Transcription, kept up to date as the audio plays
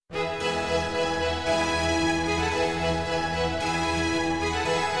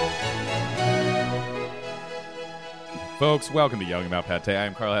Folks, welcome to Yelling About Pate. I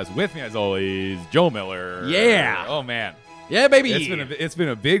am Carl Hess. With me, as always, Joe Miller. Yeah. Oh, man. Yeah, baby. It's been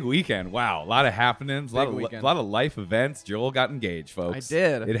a big weekend. Wow. A lot of happenings. A lot of life events. Joel got engaged, folks. I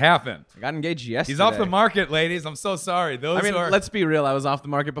did. It happened. I got engaged yesterday. He's off the market, ladies. I'm so sorry. Let's be real. I was off the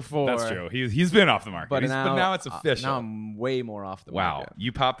market before. That's true. He's been off the market. But now it's official. Now I'm way more off the market. Wow.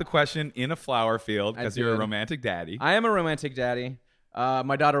 You popped the question in a flower field because you're a romantic daddy. I am a romantic daddy.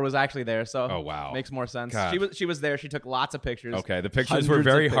 My daughter was actually there, so oh wow, makes more sense. God. She was there. She took lots of pictures. Okay, the pictures were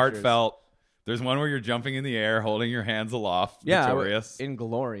very heartfelt. There's one where you're jumping in the air, holding your hands aloft, victorious. In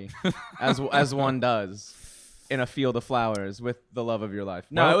glory, as one does in a field of flowers with the love of your life.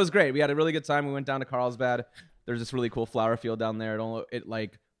 No, it was great. We had a really good time. We went down to Carlsbad. There's this really cool flower field down there.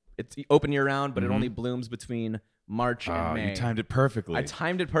 It's open year round, but it only blooms between March and May. You timed it perfectly. I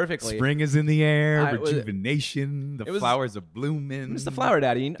timed it perfecally. Spring is in the air, rejuvenation, the flowers are blooming. It's the flower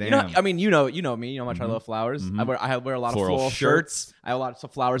daddy. You know me. You know how much I love flowers. I wear a lot of floral shirts. I have lots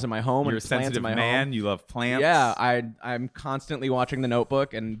of flowers in my home. You're and a sensitive man. You love plants. Yeah, I'm constantly watching The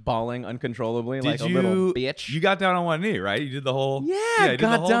Notebook and bawling uncontrollably a little bitch. You got down on one knee, right? You did the whole. I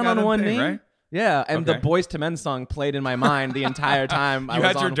got down on one knee. Right? Yeah, and the Boys to Men song played in my mind the entire time. You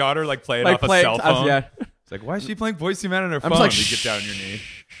had your daughter play it off a cell phone. It's like, why is she playing Boys to Men on her phone? Like, you get down on your knee.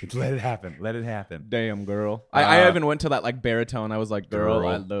 Let it happen. Let it happen. Damn, girl. I even went to that baritone. I was like, girl,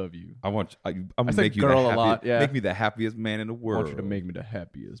 I love you. I'm gonna make you girl a lot. Yeah. Make me the happiest man in the world. I want you to make me the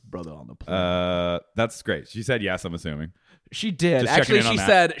happiest brother on the planet. That's great. She said yes, I'm assuming. She did. Just actually,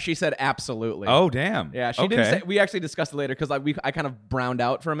 she said absolutely. Oh, damn. Yeah, she didn't say. We actually discussed it later because I kind of browned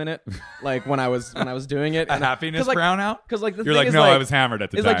out for a minute, like when I was doing it. A happiness brown out? Because the you're thing is, I was hammered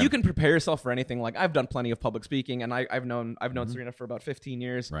at the time. It's like you can prepare yourself for anything. Like I've done plenty of public speaking, and I've known Serena for about 15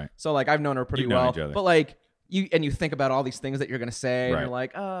 years. Right. So I've known her pretty well. But you think about all these things that you're gonna say, and you're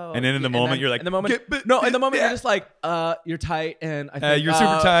like, oh. And then in the moment, you're like, in the moment, you're just like, you're tight, and I think you're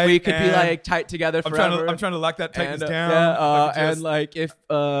super tight. We could be tight together forever. I'm trying to lock that tightness down. Yeah, and if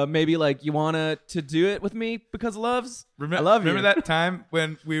maybe you wanna to do it with me because of loves. I love you. Remember that time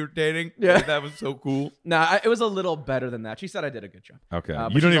when we were dating? Yeah, that was so cool. Nah, it was a little better than that. She said I did a good job. Okay,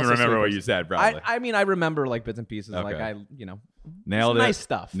 you don't even remember what you said, probably. I mean, I remember bits and pieces. Okay. Nailed it. Nice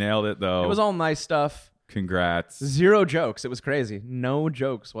stuff. Nailed it though. It was all nice stuff. Congrats. 0 jokes. It was crazy. No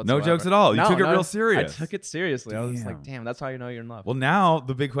jokes whatsoever. No jokes at all. You took it real serious. I took it seriously. I was just like, damn, that's how you know you're in love. Well, now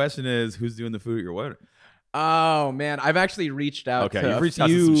the big question is, who's doing the food at your wedding? Oh man, I've actually reached out to a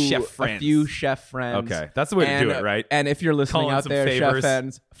few chef friends. Okay, that's the way to do it, right? And if you're listening out there,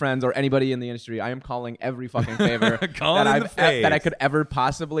 chef friends, or anybody in the industry, I am calling every fucking favor that I could ever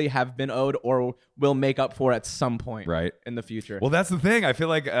possibly have been owed or will make up for at some point, in the future. Well, that's the thing. I feel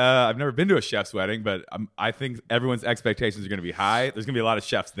like I've never been to a chef's wedding, but I think everyone's expectations are going to be high. There's going to be a lot of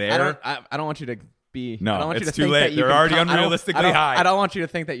chefs there. I don't want you to. No, I don't want it's you to too think late. That They're already unrealistically high. I don't want you to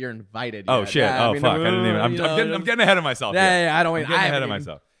think that you're invited. Oh yet. shit! Fuck! I didn't even. I'm getting ahead of myself. Yeah. I'm getting ahead of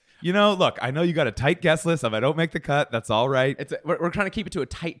myself. Look, I know you got a tight guest list. If I don't make the cut, that's all right. We're trying to keep it to a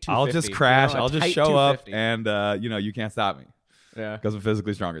tight 250. I'll just crash. I'll just show up, and you can't stop me. Yeah, because I'm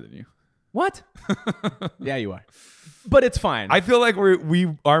physically stronger than you. What? Yeah, you are. But it's fine. I feel like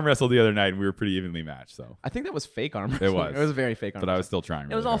we arm wrestled the other night, and we were pretty evenly matched. So I think that was fake arm wrestling. It was. It was a very fake arm. But I was still trying.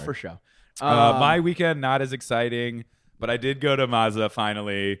 It was all for show. My weekend, not as exciting, but I did go to Mazza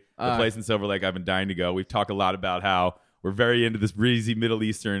finally, the place in Silver Lake I've been dying to go. We've talked a lot about how we're very into this breezy Middle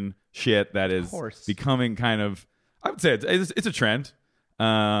Eastern shit that is becoming kind of, I would say it's a trend.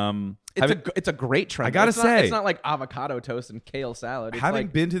 It's a great trend. I gotta say, it's not like avocado toast and kale salad. It's having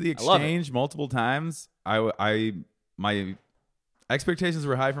been to the Exchange multiple times, my expectations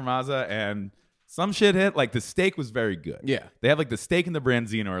were high for Mazza, and some shit hit. Like the steak was very good. Yeah, they have the steak and the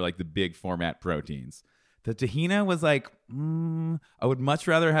branzino are the big format proteins. The tahina was I would much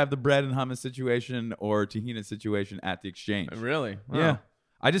rather have the bread and hummus situation or tahina situation at the Exchange. Really? Wow. Yeah.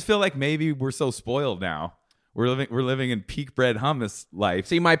 I just feel like maybe we're so spoiled now. We're living in peak bread hummus life.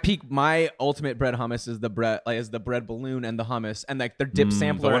 See, my ultimate bread hummus is the bread balloon and the hummus and their dip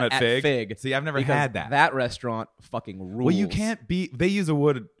sampler at Fig. See, I've never had that. That restaurant fucking rules. Well, you can't beat. They use a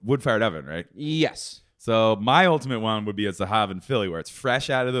wood-fired oven, right? Yes. So my ultimate one would be a Zahav in Philly, where it's fresh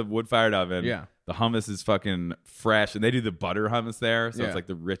out of the wood-fired oven. Yeah. The hummus is fucking fresh, and they do the butter hummus there, so it's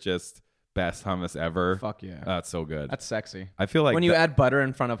the richest, best hummus ever. Fuck yeah. That's so good. That's sexy. I feel like when you add butter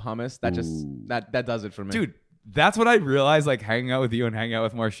in front of hummus, that just that does it for me. Dude, that's what I realized hanging out with you and hanging out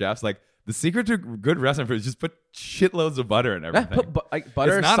with more chefs. The secret to good restaurant food is just put shitloads of butter in everything.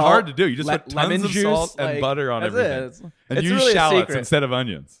 Butter, it's not salt, hard to do. You just put tons of juice, salt and butter on everything. And use really shallots instead of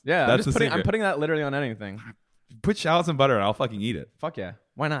onions. Yeah, that's the secret. I'm putting that literally on anything. put shallots and butter and I'll fucking eat it. Fuck yeah.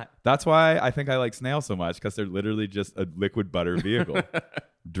 Why not? That's why I think I like snails so much, because they're literally just a liquid butter vehicle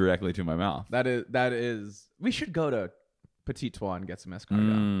directly to my mouth. That is. We should go to Petit Trois and get some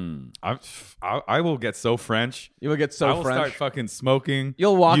escargot. I will get so French. You will get so I will French. start fucking smoking.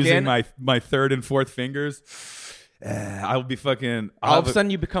 You'll walk using in. my third and fourth fingers. I will be fucking. All of a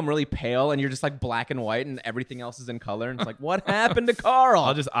sudden, you become really pale, and you're just like black and white, and everything else is in color. And it's like, what happened to Carl?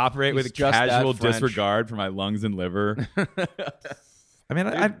 I'll just operate with a just that casual French. disregard for my lungs and liver. I mean,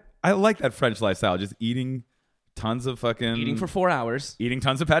 I like that French lifestyle. Just eating tons of fucking. Eating for 4 hours. Eating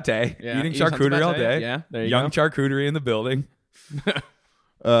tons of pate. Yeah, Eating eating tons of charcuterie all pate. day. Yeah, there you Young go. charcuterie in the building.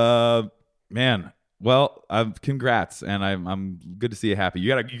 Man. Well, congrats, and I'm good to see you happy. You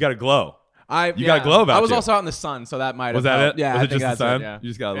gotta glow. You got a glow about I was you. also out in the sun, so that might Was have that helped. it? Yeah, Was I it think just the that's sun? It, yeah. You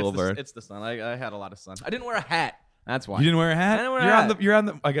just got a little burn. It's the sun. I had a lot of sun. I didn't wear a hat. That's why. You didn't wear a hat? I didn't wear a hat. You're on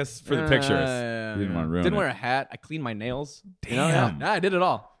the. I guess for the pictures. Yeah. You didn't want to ruin Didn't it. wear a hat. I cleaned my nails. Damn. Yeah, I did it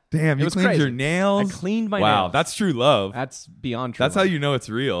all. Damn, you was cleaned crazy. your nails. I cleaned my Wow, nails. that's true love. That's beyond true. That's how you know it's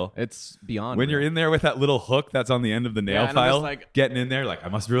real. It's beyond. When you're real. in there with that little hook that's on the end of the nail and I'm just file, like- getting in there, like I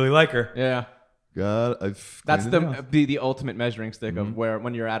must really like her. Yeah. God, I've That's cleaned nails. the ultimate measuring stick of where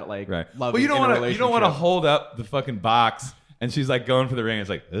when you're at like Right. love. Well, you don't want to to hold up the fucking box, and she's like going for the ring. It's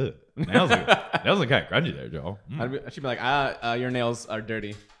like, ugh, nails look kind of grungy there, Joel. She'd be like, your nails are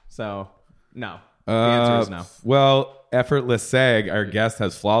dirty. So no. The answer is no. Well, Effortless Sag, our guest,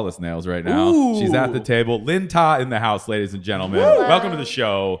 has flawless nails right now. Ooh. She's at the table. Lynn Ta in the house, ladies and gentlemen. Welcome to the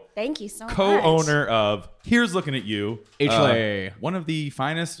show. Thank you so much. Co-owner of Here's Looking at You, HLA. one of the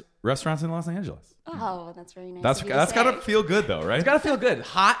finest restaurants in Los Angeles. Oh, that's very nice. That's of you to say. gotta feel good though, right? It's gotta feel good.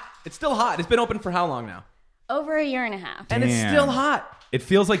 Hot. It's still hot. It's been open for how long now? Over a year and a half. And it's Damn. still hot. It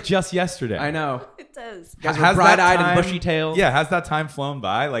feels like just yesterday. I know. It does. Guys Has were that bright-eyed time- and bushy-tailed. Yeah, has that time flown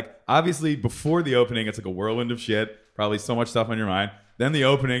by? Like, obviously, before the opening, it's like a whirlwind of shit. Probably so much stuff on your mind. Then the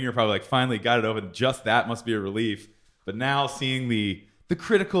opening, you're probably like, finally got it open. Just that must be a relief. But now seeing the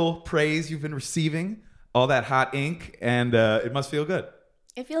critical praise you've been receiving, all that hot ink, and it must feel good.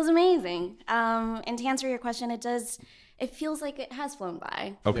 It feels amazing. And to answer your question, it feels like it has flown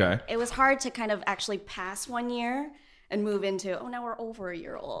by. Okay. It was hard to kind of actually pass 1 year and move into, now we're over a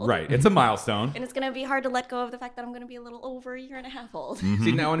year old. Right. It's a milestone. And it's going to be hard to let go of the fact that I'm going to be a little over a year and a half old.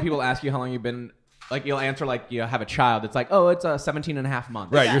 See, now when people ask you how long you've been, like you'll answer like you have a child. It's like, oh, it's 17 and a half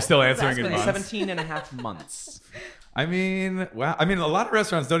months. Right. Yeah, You're still answering exactly. in months. 17 and a half months. I mean, wow. I mean, a lot of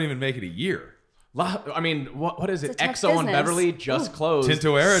restaurants don't even make it a year. I mean, what is it? It's a tough XO and business. Beverly just closed.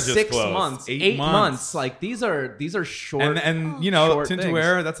 Tintoera just 6 closed. months. 8 8 months. months. Like these are short. And you know, short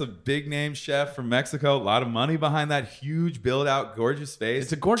Tintoera, that's a big name chef from Mexico. A lot of money behind that huge build out, gorgeous space.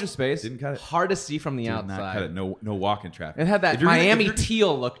 It's a gorgeous space. Didn't cut it. Hard to see from the Did outside. not cut it. No walk-in traffic. It had If that you're gonna- Miami if you're-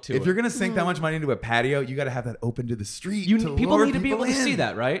 teal look to it. If you're gonna sink that much money into a patio, you got to have that open to the street. to People lure need to be able to in. see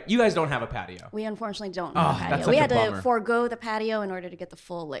that, right? You guys don't have a patio. We unfortunately don't Oh, have a that's patio. such We a had to bummer. forego the patio in order to get the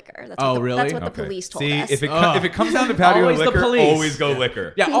full liquor. That's Oh, what really? That's what the Okay. police told See, us. if it comes down to patio Always the liquor, police. always go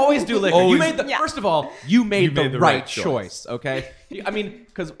liquor. Yeah, always do liquor. Always- You made the Yeah. first of all, you made the right choice. choice. Okay, I mean,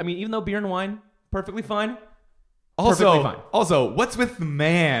 even though beer and wine perfectly fine. Perfectly fine. Also, what's with the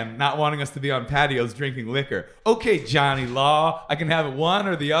man not wanting us to be on patios drinking liquor? Okay, Johnny Law, I can have one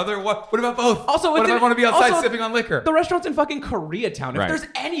or the other. What about both? Also, what if I want to be outside also, sipping on liquor? The restaurant's in fucking Koreatown. If Right. there's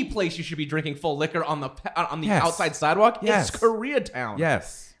any place you should be drinking full liquor on the Yes. outside sidewalk, Yes. it's Koreatown.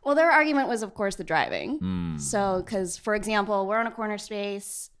 Yes. Well, their argument was, of course, the driving. Hmm. So, because, for example, we're on a corner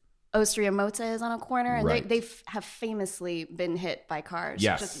space. Ostria Mota is on a corner, and Right. they have famously been hit by cars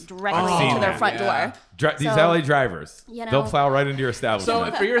Yes. just directly I've seen into their that, front yeah. door. These So, LA drivers, you know- they'll plow right into your So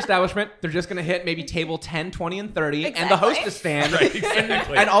establishment. for your establishment, they're just going to hit maybe table 10, 20, and 30, and the Exactly. hostess stand. Right,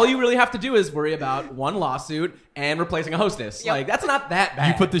 exactly. And all you really have to do is worry about one lawsuit and replacing a hostess. Yep. Like, that's not that bad.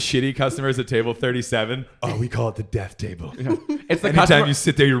 You put the shitty customers at table 37. Oh, we call it the death table. it's the Anytime customer. you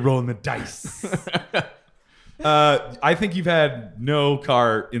sit there, you're rolling the dice. I think you've had no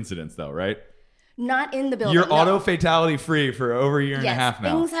car incidents, though, right? Not in the building. You're no. auto fatality free for over a year and a Yes, half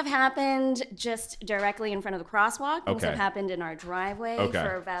now. things have happened just directly in front of the crosswalk. Things Okay. have happened in our driveway Okay.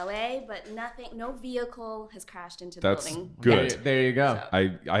 for valet, but no vehicle has crashed into the That's building. good. There you go.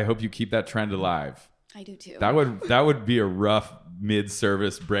 I hope you keep that trend alive. I do too. That would be a rough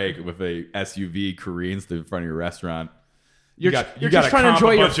mid-service break with a SUV careens through the front of your restaurant. You're gotta just trying to comp a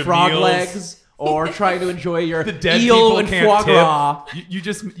enjoy your bunch of frog meals. legs or trying to enjoy your The dead eel people and can't foie tip. gras. You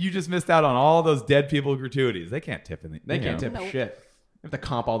just missed out on all those dead people gratuities. They can't tip in the. They can't know. tip Nope. shit. You have to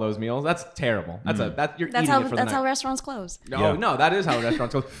comp all those meals. That's terrible. That's you're That's eating how it for the that's night. how restaurants close. Oh, no, that is how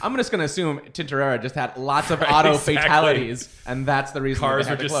restaurants close. I'm just going to assume Tintorera just had lots of auto fatalities, and that's the reason Cars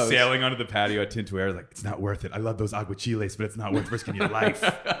they were had to just close. sailing onto the patio at Tintorera, like, it's not worth it. I love those aguachiles, but it's not worth risking your life.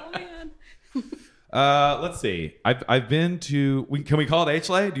 Oh man. Let's see. I've been to. Can we call it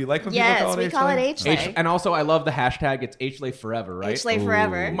HLA? Do you like when Yes, people call it we call it HLA. And also, I love the hashtag. It's HLA forever, right? HLA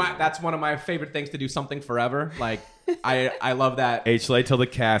forever. That's one of my favorite things to do. Something forever. Like I love that. HLA till the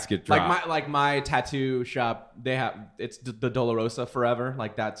casket drops. Like my tattoo shop, they have it's the Dolorosa forever.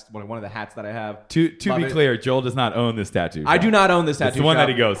 Like that's one of the hats that I have. To be Love it. clear, Joel does not own this tattoo. I do not own this tattoo. It's the one shop.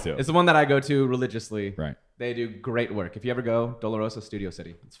 that he goes to. It's the one that I go to religiously. Right. They do great work. If you ever go, Dolorosa Studio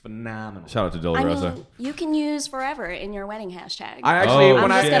City. It's phenomenal. Shout out to I Dolorosa. mean, you can use forever in your wedding hashtag. I actually, Oh, when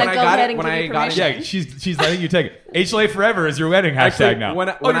I'm I, just when gonna I go got ahead it, and when give I you got it, permission. Yeah, she's letting you take it. HLA forever is your wedding hashtag Actually, now. when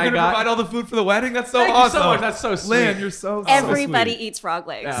you're I gonna got- provide all the food for the wedding? That's so Thank you so awesome. much. That's so sweet. Lynn, you're so Everybody sweet. eats frog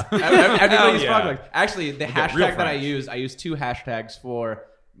legs. Yeah. Everybody's yeah. frog legs. Actually, the got hashtag real that I friends. use 2 hashtags for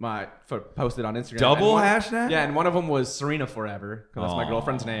posted on Instagram. Double And hashtag? Yeah, and one of them was Serena Forever because that's my Aw.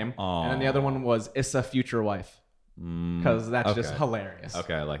 girlfriend's name, Aw. and then the other one was Issa Future Wife because that's just okay. hilarious.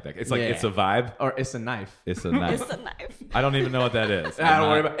 Okay, I like that. It's like Yeah. it's a vibe. Or Issa Knife. It's a nice. It's a knife. I don't even know what that is. I don't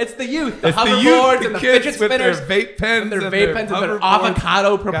worry about it. It's the youth, the It's the hoverboards, youth, and the kids fidget with spinners, their vape pens, and their vape pens, and their hoverboards.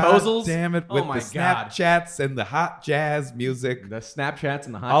 avocado proposals. God damn it! Oh With my the God. Snapchats and the hot jazz music. The Snapchats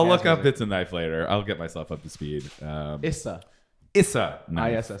and the hot. I'll jazz look up music. It's a Knife later. I'll get myself up to speed. Issa. Issa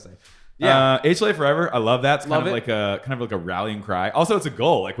Knife. ISSA. Yeah. HLA Forever. I love that. It's Love it. like a rallying cry. Also, it's a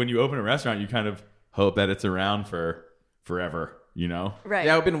goal. Like when you open a restaurant, you kind of hope that it's around for forever. You know, Right.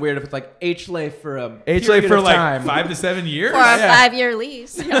 Yeah, it would have been weird if it's like HLA for a HLA period for of like time. 5 to 7 years. For a 5-year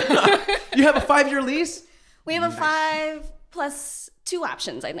lease. You have a 5-year lease? We have a 5 plus 2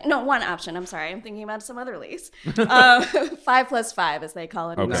 options, I think. No, 1 option. I'm sorry. I'm thinking about some other lease. 5 plus 5, as they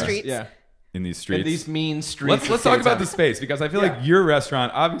call it in the Okay. streets. Yeah. In these streets. In these mean streets. Let's talk about the space because I feel Yeah. like your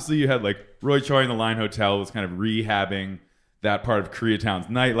restaurant, obviously you had like Roy Choi and the Line Hotel was kind of rehabbing that part of Koreatown's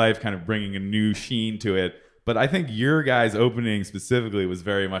nightlife, kind of bringing a new sheen to it. But I think your guys' opening specifically was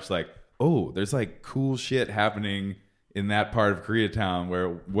very much like, oh, there's like cool shit happening in that part of Koreatown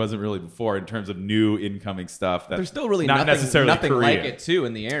where it wasn't really before in terms of new incoming stuff. That's There's still really not nothing necessarily like Korean. it too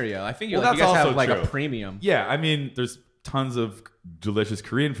in the area. I think Well, like, you that's guys have also like true. a premium. Yeah, I mean, there's tons of delicious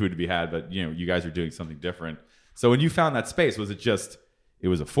Korean food to be had, but you know, you guys are doing something different. So when you found that space, was it just it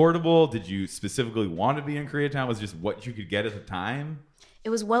was affordable? Did you specifically want to be in Koreatown? Was it just what you could get at the time? It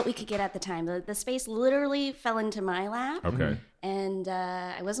was what we could get at the time. The space literally fell into my lap. Okay. And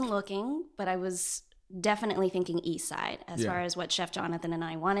I wasn't looking, but I was definitely thinking East Side as far as what Chef Jonathan and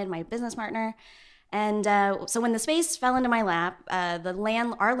I wanted, my business partner. And so when the space fell into my lap,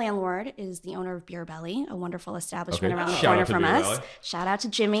 our landlord is the owner of Beer Belly, a wonderful establishment around the Shout corner out to from Beer us. Belly. Shout out to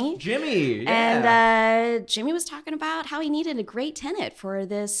Jimmy. Jimmy. Yeah. And Jimmy was talking about how he needed a great tenant for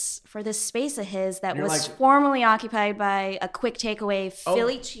this space of his that You're was like- formerly occupied by a quick takeaway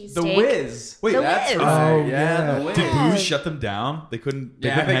Philly cheesesteak. The Wiz. Wait, The that's Wiz. right. Oh, yeah. The Wiz. Did Booze shut them down? They couldn't. They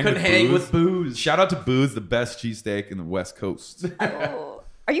couldn't hang Booze? with Booze. Shout out to Booze, the best cheesesteak in the West Coast. Oh.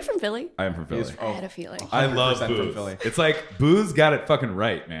 Are you from Philly? I am from Philly. He's- I had a feeling. I love 100% from Booze. Philly. It's like Booze got it fucking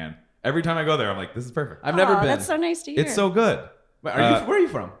right, man. Every time I go there, I'm like, this is perfect. I've never Aw, been. That's so nice to hear. It's so good. Wait, where are you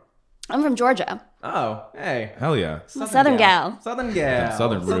from? I'm from Georgia. Oh, hey. Hell yeah. I'm a Southern gal. Southern gal.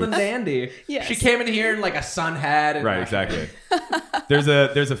 Southern roots. dandy. Yes. She came in here in like a sun hat. And Right, exactly. There's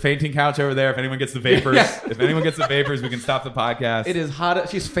a fainting couch over there. If anyone gets the vapors, we can stop the podcast. It is hot.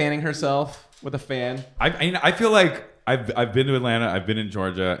 She's fanning herself with a fan. I feel like I've been to Atlanta, I've been in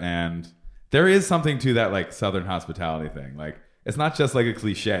Georgia, and there is something to that like Southern hospitality thing. Like it's not just like a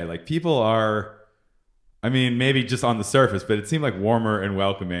cliche. Like people are, I mean, maybe just on the surface, but it seemed like warmer and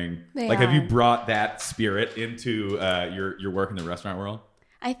welcoming. They like, have you are. brought that spirit into your work in the restaurant world?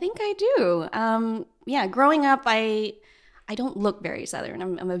 I think I do. Yeah, growing up, I don't look very Southern.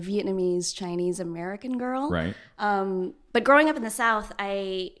 I'm a Vietnamese, Chinese, American girl. Right. But growing up in the South,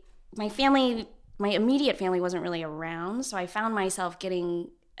 my immediate family wasn't really around, so I found myself getting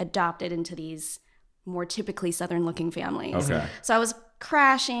adopted into these more typically Southern-looking families. Okay. So I was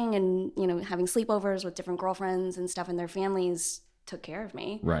crashing and having sleepovers with different girlfriends and stuff, and their families took care of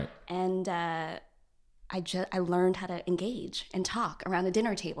me. Right. And I learned how to engage and talk around a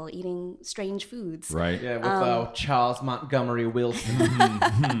dinner table, eating strange foods. Right. Yeah, with Charles Montgomery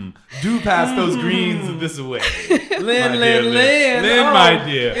Wilson. Do pass those greens this way. Lynn, Lynn, Oh, my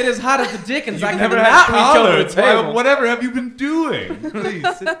dear. It is hot as the Dickens. I Never cannot had reach over collards. the table. Whatever have you been doing?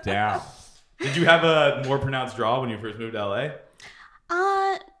 Please sit down. Did you have a more pronounced drawl when you first moved to LA?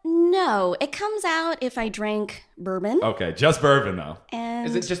 No, No, it comes out if I drink bourbon. Okay, just bourbon though. And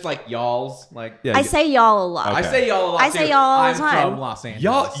Is it just like y'all's? Like Yeah, I say y'all a lot. Okay. I say y'all a lot. I say too. y'all all the I'm time. from Los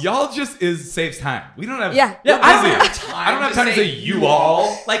Angeles. y'all just saves time. We don't have. Yeah. we're I don't busy. have time. I don't have time to say you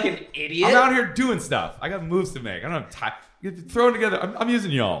all. like an idiot. I'm out here doing stuff. I got moves to make. I don't have time. Throwing together. I'm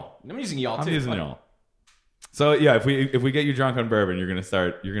using y'all. I'm using y'all I'm too. using Like, y'all. So yeah, if we get you drunk on bourbon, you're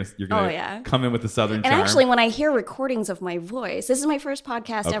gonna come in with the southern And charm. actually, when I hear recordings of my voice, this is my first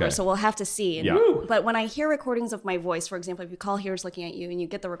podcast Okay. ever, so we'll have to see. Yeah. But when I hear recordings of my voice, for example, if you call Here's Looking at You and you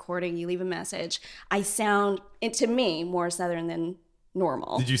get the recording, you leave a message, I sound, to me, more Southern than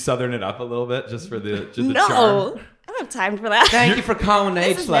normal. Did you southern it up a little bit just for the No, charm? I don't have time for that. Thank you for calling This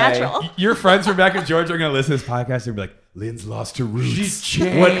H is Slay. natural. Your friends from back in Georgia are gonna listen to this podcast and be like, "Lynn's lost her roots. She's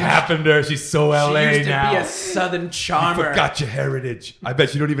changed. What happened to her? She's so LA She used to now. be a Southern You charmer. forgot your heritage. I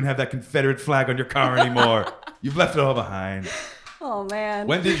bet you don't even have that Confederate flag on your car anymore. You've left it all behind." Oh, man.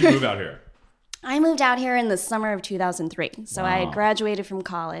 When did you move out here? I moved out here in the summer of 2003. So I Wow. had graduated from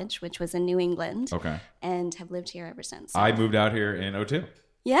college, which was in New England, Okay. and have lived here ever since. I moved out here in 2002.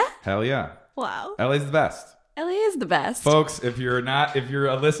 Yeah? Hell yeah. Wow. LA's the best. LA is the best. Folks, if you're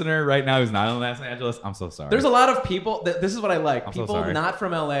a listener right now who's not in Los Angeles, I'm so sorry. There's a lot of people. This is what I like. I'm so People sorry. not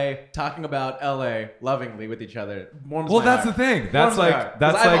from LA talking about LA lovingly with each other. Warms well, my that's heart. the thing. Warms That's my like heart. 'Cause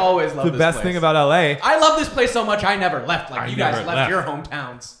that's I've like always loved the this best place. thing about LA. I love this place so much. I never left. Like I you guys never left left. your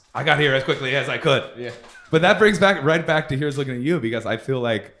hometowns. I got here as quickly as I could. Yeah. But that brings right back to Here's Looking at You, because I feel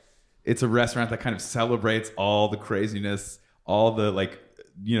like it's a restaurant that kind of celebrates all the craziness, all the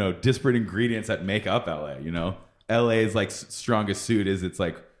disparate ingredients that make up LA. LA's like strongest suit is its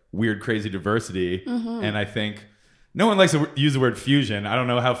like weird, crazy diversity, Mm-hmm. and I think no one likes to use the word fusion. I don't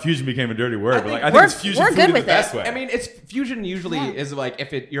know how fusion became a dirty word, but like I we're- think it's fusion we're food good in the with best it. way. I mean, it's fusion usually is like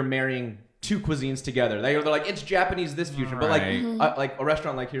if you're marrying two cuisines together. They're like it's Japanese this fusion, but like Right. like a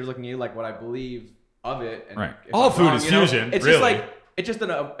restaurant like Here's Looking at You, like what I believe of it. And Right. if All I'm food wrong, is you know, fusion, It's really. just like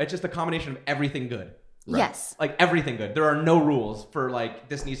it's just a combination of everything good. Yes. Like everything good. There are no rules for like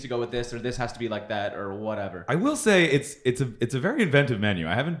this needs to go with this or this has to be like that or whatever. I will say it's a very inventive menu.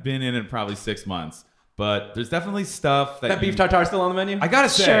 I haven't been in it probably 6 months, but there's definitely stuff That beef tartare still on the menu? I gotta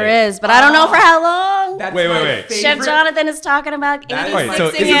say, Sure is, but I don't know for how long. That's Wait, my wait. favorite- Chef Jonathan is talking about That is 86 Wait, so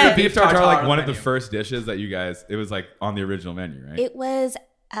Mixing isn't the it. beef tartare Tartare like on one the of the menu. first dishes that you guys? It was like on the original menu, right? It was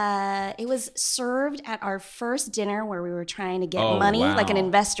served at our first dinner where we were trying to get Oh, money, wow. like an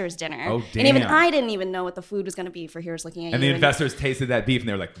investor's dinner. Oh, And even damn. I didn't even know what the food was going to be for Here's Looking at And You. the investors tasted that beef and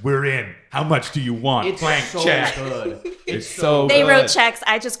they were like, "We're in. How much do you want?" It's Blank so check. good. It's so They good. wrote checks.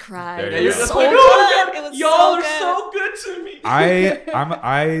 I just cried. There It you was go. so Like, good. oh, It was y'all so are good. so good to me.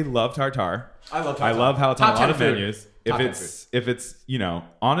 I love tartare. I love tartare. I love how it's on Top a lot 10 of food. menus. Top 10 If it's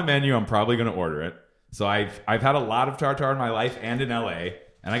on a menu, I'm probably gonna order it. So I've had a lot of tartare in my life and in LA,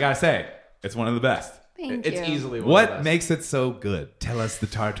 and I gotta say, it's one of the best. Thank It's you. easily one of the What best. makes it so good? Tell us the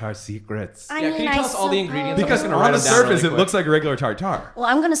tartare secrets. I Yeah, mean, can you I tell us all the suppose- ingredients? I'm Because just gonna on write the them down surface, really it quick. looks like a regular tartare. Well,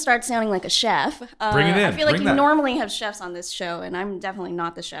 I'm going to start sounding like a chef. Bring it in. I feel like Bring you that. normally have chefs on this show, and I'm definitely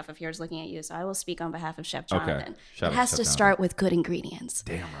not the chef of Here's Looking at You, so I will speak on behalf of Chef Okay. Jonathan. Shout out It to has Chef to Jonathan. start with good ingredients.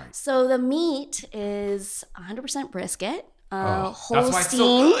 Damn right. So the meat is 100% brisket, Oh, Holstein. that's why it's so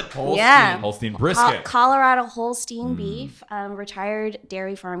good. Holstein. Yeah. Holstein brisket. Colorado Holstein beef, retired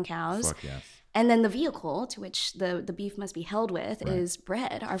dairy farm cows. Fuck yes. And then the vehicle to which the beef must be held with is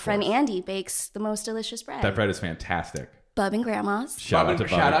bread. Our friend Andy bakes the most delicious bread. That bread is fantastic. Bub and Grandma's. Shout out to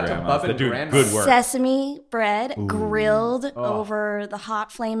Shout out to Grandmas. Bub They and do Grandmas. good work. Sesame bread grilled over the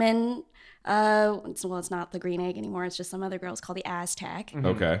hot flamin'. It's not the green egg anymore. It's just some other girls called the Aztec.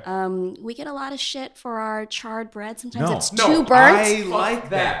 Okay. We get a lot of shit for our charred bread. Sometimes No. it's No, too burnt. I Fuck like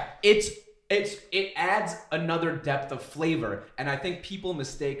that. It adds another depth of flavor, and I think people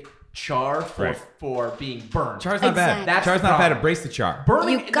mistake char Right. for being burned. Char's not Exactly. bad. That's Char's the not bad. problem. Embrace the char.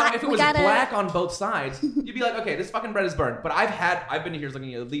 Burning. You got- now, if it we was gotta- black on both sides, you'd be like, okay, this fucking bread is burned. But I've been here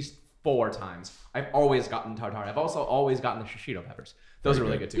looking at least 4 times. I've always gotten tartare. I've also always gotten the shishito peppers. Those are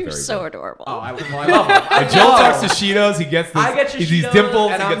really good too. You're Very so good. adorable. Oh, I love them. When Joel talks to Cheetos, he gets this, I get these shishitos,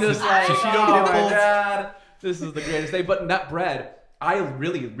 dimples. and He I'm gets just this like, shishito oh my dimples. god, this is the greatest thing. But that bread, I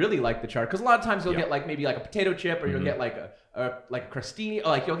really, really like the char because a lot of times you'll Yeah. get like maybe like a potato chip or you'll get like a crostini or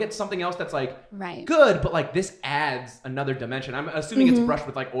like you'll get something else that's like Right. good, but like this adds another dimension. I'm assuming it's brushed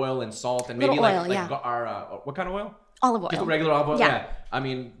with like oil and salt and maybe Little like oil, yeah. our what kind of oil? Olive oil. Just regular olive oil. Yeah. Yeah. I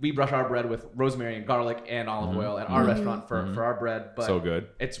mean, we brush our bread with rosemary and garlic and olive oil at our restaurant for our bread. But So good.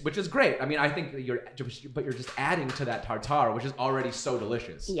 which is great. I mean, I think that you're just adding to that tartare, which is already so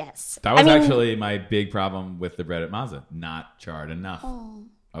delicious. Yes. That was I mean, actually my big problem with the bread at Mazza. Not charred enough.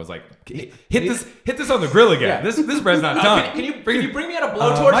 I was like, hit this on the grill again. Yeah. This bread's not done. Can you bring me out a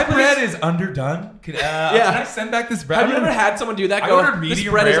blowtorch? My please? bread is underdone. Can I send back this bread? Have you ever had someone do that? I Go, ordered this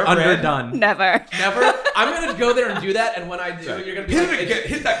medium bread is rare bread. underdone. Never. Never. I'm gonna go there and do that, and when I do, you're gonna be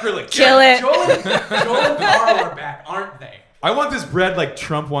hit that grill again. Kill it. Joel and Carl are back, aren't they? I want this bread like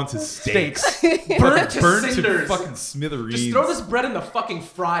Trump wants his steaks. Burnt to Burnt cinders. to fucking smithereens. Just throw this bread in the fucking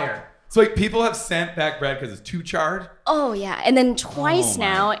fryer. So like people have sent back bread because it's too charred. Oh yeah, and then twice my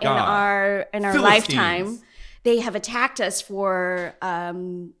now God. in our Philistines. lifetime, they have attacked us for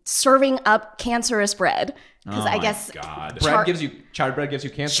serving up cancerous bread because I guess God. Charred bread gives you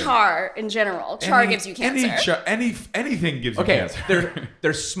cancer. char in general, gives you cancer. Anything gives you Okay, cancer.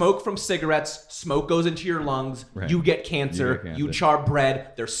 there's smoke from cigarettes. Smoke goes into your lungs. Right. You get cancer. You get You cancer. char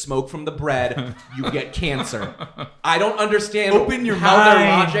bread. There's smoke from the bread. You get cancer. I don't understand Open your how their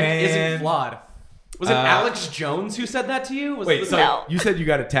mind, logic man. isn't flawed. Was it Alex Jones who said that to you? Wait, so No. you said you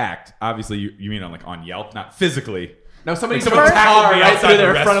got attacked. Obviously, you mean on Yelp, not physically. No, somebody Like took someone a tackled car me right outside through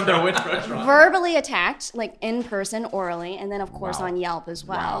the their front of their restaurant. restaurant. Verbally attacked, like in person, orally, and then of course Wow. on Yelp as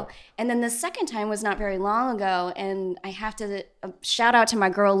well. Wow. And then the second time was not very long ago, and I have to shout out to my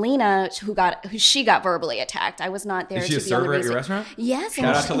girl Lena, who she got verbally attacked. I was not there. Is she to a be on the server at your receiving- restaurant? Yes.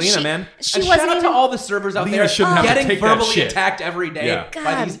 Shout out to Lena, man. She and wasn't shout out even, to all the servers out Lena there shouldn't have to getting take that verbally shit. attacked every day Yeah. by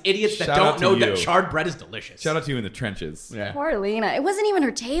God. these idiots that Shout out don't to know you. that charred bread is delicious. Shout out to you in the trenches. Yeah. Poor Lena. It wasn't even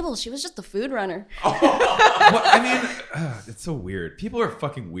her table. She was just the food runner. Well, I mean, it's so weird. People are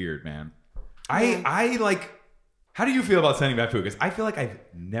fucking weird, man. I like. How do you feel about sending back food? Because I feel like I've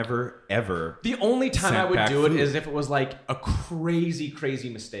never ever. The only time I Sent would back do it food. is if it was like a crazy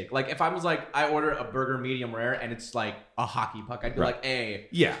mistake. Like if I was like, I order a burger medium rare and it's like a hockey puck, I'd be Right. like, hey.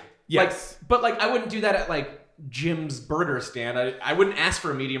 Yeah. Yes. Like, but like I wouldn't do that at like Jim's burger stand. I wouldn't ask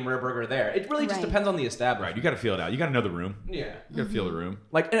for a medium rare burger there. It really just Right. depends on the establishment. Right. You got to feel it out. You got to know the room. Yeah. You got to feel the room.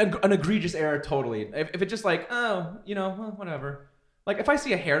 Like an egregious error, totally. If it's just like, oh, well, whatever. Like if I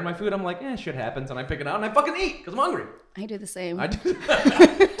see a hair in my food, I'm like, shit happens, and I pick it out and I fucking eat because I'm hungry. I do the same. I do.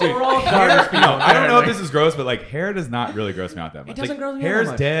 We're all garbage people. No, I don't know if this is gross, but like hair does not really gross me out that much. doesn't like, gross me out that hair's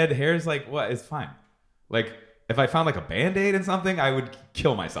much. dead. Hair's like what? It's fine. Like if I found like a Band-Aid in something, I would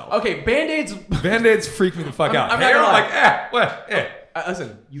kill myself. Okay, Band-Aids. Band-Aids freak me the fuck out. I'm not Hair, gonna I'm lie. like, what?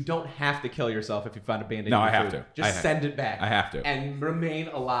 Listen, you don't have to kill yourself if you find a Band-Aid. No, in I your have food. to. Just I have send to. it back. I have to. And remain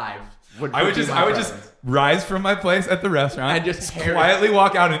alive. I would just rise from my place at the restaurant And just quietly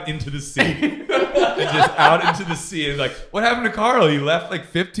walk out and into the sea. and just out into the sea. And like, what happened to Carl? He left like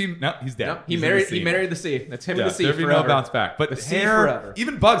 15. No, he's dead. No, he He's in married. the sea He now. married the sea. That's him Yeah, in the sea there'd be forever. no bounce back. But The sea hair, forever.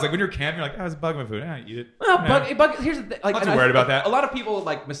 even bugs. Like when you're camping, you're like, oh, there's a bug in my food. Yeah, eat it. Well, Yeah. bug. Here's the thing. Like, Not and too worried about that. A lot of people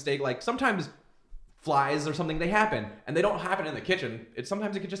like mistake. Like sometimes flies or something, they happen, and they don't happen in the kitchen.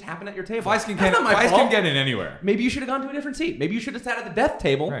 Sometimes it could just happen at your table. Flies That's not my can fault. get in anywhere. Maybe you should have gone to a different seat. Maybe you should have sat at the death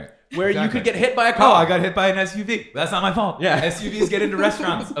table, Right. where you Exactly. could get hit by a Oh, car. I got hit by an SUV. That's not my fault. Yeah. SUVs get into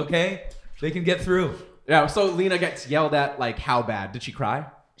restaurants, okay? They can get through. Yeah. So Lena gets yelled at. Like, how bad? Did she cry?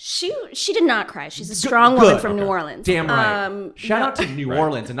 She did not cry. She's a strong woman from New Orleans. Damn right. Shout no. out to New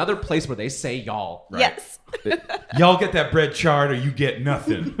Orleans, another place where they say y'all. Yes. Y'all get that bread charred or you get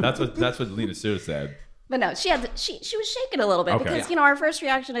nothing. That's what Lena should have said. But no, she was shaking a little bit Okay. because our first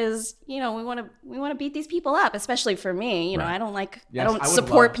reaction is we want to beat these people up, especially for me. Right. I don't Yes, I don't I would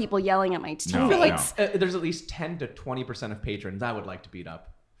support love- people yelling at my No, I feel teammates. like there's at least 10 to 20% of patrons I would like to beat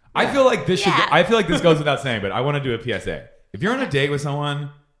up. I feel like this Yeah. I feel like this goes without saying, but I want to do a PSA. If you're on a date with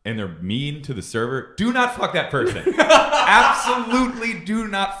someone and they're mean to the server, do not fuck that person. Absolutely do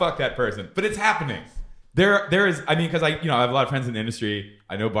not fuck that person. But it's happening. There is, I mean, because I have a lot of friends in the industry.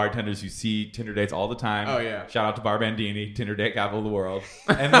 I know bartenders who see Tinder dates all the time. Oh, yeah. Shout out to Bar Bandini, Tinder date capital of the world.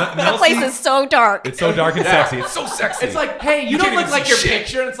 And That they'll place see- is so dark. It's so dark and Yeah. sexy. It's so sexy. It's like, hey, you You don't can't look even like see your shit.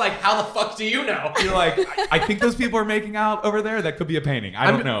 picture. And it's like, how the fuck do you know? you're like, I think those people are making out over there. That could be a painting. I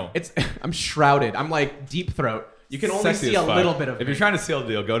don't know. I'm shrouded. I'm like deep throat. You can only Sexy see as a fuck. little bit of If me. you're trying to seal the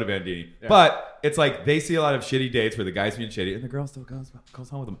deal, go to Bandini. But it's like they see a lot of shitty dates where the guy's being shitty and the girl still goes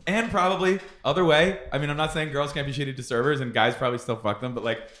home with them. And probably other way. I mean, I'm not saying girls can't be shitty to servers and guys probably still fuck them, but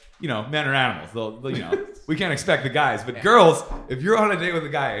like, men are animals. They'll we can't expect the guys. But girls, if you're on a date with a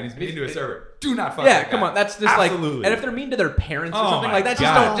guy and he's mean to a server, do not fuck Yeah, that guy. come on. That's just Absolutely. like, and if they're mean to their parents or Oh something my like that,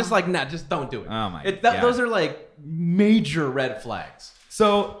 God. just don't do it. Oh my God. Those are like major red flags.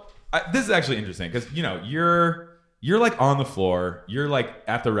 So this is actually interesting because you're like on the floor, you're like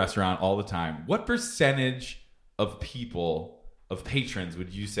at the restaurant all the time. What percentage of patrons would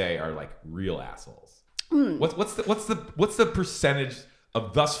you say are like real assholes? What's the percentage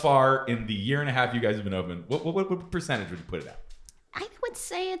of thus far in the year and a half you guys have been open? What percentage would you put it at? I would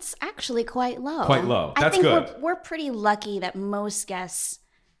say it's actually quite low. Quite low. I That's think good. we're pretty lucky that most guests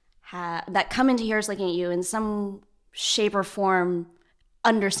that come into Here's Looking at You in some shape or form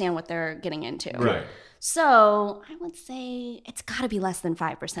understand what they're getting into. Right. So I would say it's got to be less than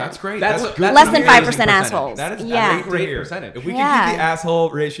 5%. That's great. That's good. Less than 5% percentage. assholes. That is yeah. great percentage. If we can keep the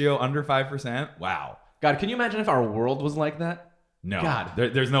asshole ratio under 5%, wow. God, can you imagine if our world was like that? No. God.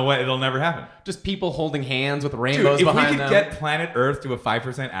 There's no way. It'll never happen. Just people holding hands with Dude, rainbows if we behind could them. get planet Earth to a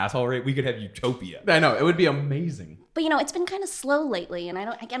 5% asshole rate, we could have utopia. I know, it would be amazing. But it's been kind of slow lately, and I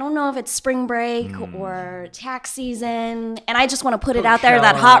don't know if it's spring break or tax season. And I just want to put it out there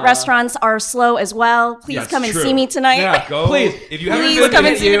that hot restaurants are slow as well. Please That's come and true. see me tonight. Yeah, go. Please. If you haven't Please been come to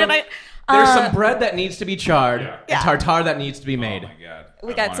and see me tonight. There's some bread that needs to be charred Yeah. and tartare that needs to be made. Oh my god.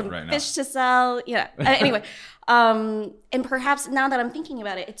 We I got want some it right now. fish to sell. Yeah. Anyway, and perhaps now that I'm thinking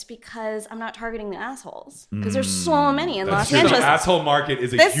about it, it's because I'm not targeting the assholes because there's so many in Los True. Angeles. The asshole market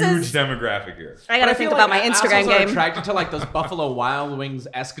is a This huge is- demographic here. I gotta think about my Instagram Are game. attracted to like those Buffalo Wild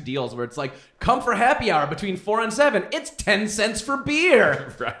Wings-esque deals where it's like, come for happy hour between 4 and 7. It's 10 cents for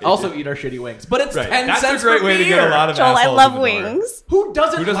beer. Right. Also eat our shitty wings, but it's Right. 10 That's cents a great for way beer. to get a lot of Joel, I assholes love in the door. wings. Who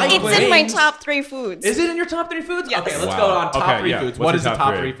doesn't like It's wings? in my top 3 foods. Is it in your top 3 foods? Yes. Okay, let's Wow. go on top Okay, 3 yeah. foods. What's What your is the top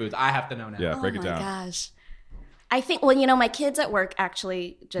top three? 3 foods? I have to know now. Yeah, break it Oh my down. gosh. I think, my kids at work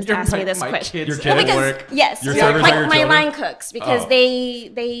actually just Your- asked me my- this my question. kids Your at kids? Because, work. yes, Your yeah, servers are your my children? line cooks because Oh.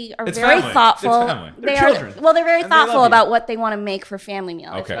 they are It's very family. thoughtful. It's family. They're They children. are they're very And they love thoughtful you. about what they want to make for family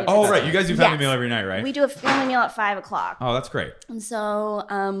meal. Okay. If Oh, it's- right. You guys do family Yes. meal every night, right? We do a family meal at 5:00. Oh, that's great. And so,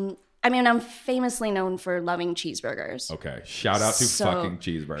 I'm famously known for loving cheeseburgers. Okay. Shout out to So- fucking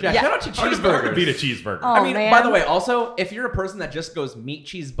cheeseburger. Yeah, shout out to Hard to beat a cheeseburgers. cheeseburger. Oh, I mean, man. by the way, also, if you're a person that just goes meat,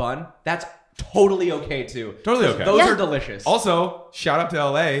 cheese, bun, that's totally okay too. Totally 'Cause okay. Those Yeah. are delicious. Also, shout out to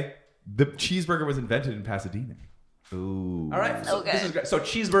LA. The cheeseburger was invented in Pasadena. Ooh. All right. So Okay. this is great. So All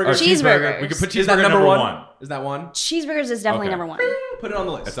cheeseburger. right, Cheeseburgers. We could put Is that cheeseburger number one? one. Is that one? Cheeseburgers is definitely Okay. number 1. Put it on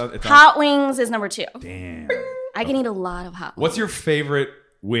the list. It's on. Hot wings is number 2. Damn. I can eat a lot of hot wings. What's your favorite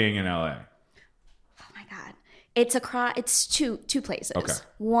wing in LA? Oh my god. It's two places. Okay.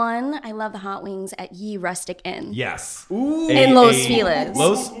 One, I love the hot wings at Ye Rustic Inn. Yes. Ooh. In Los Feliz.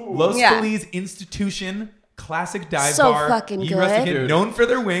 Los Yeah. Feliz institution. Classic dive So bar. fucking Ye Rustic good. Inn, known for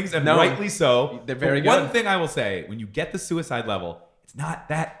their wings, and Known. rightly so. They're very But one good. thing I will say, when you get the suicide level, it's not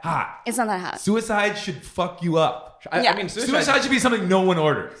that hot. It's not that hot. Suicide should fuck you up. I Yeah. mean, Suicide should be something no one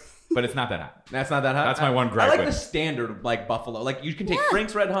orders, but it's not that hot. That's not that hot. That's my one gripe I like with the it. standard like buffalo. Like you can take Yeah.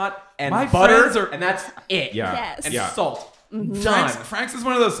 Frank's Red Hot and My butter, friends are- and that's it. Yeah. Yes. And Yeah. salt. Mm-hmm. Done. Frank's is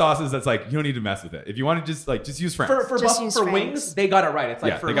one of those sauces that's like you don't need to mess with it. If you want to just use Frank's. Just use for Frank's. wings, they got it right. It's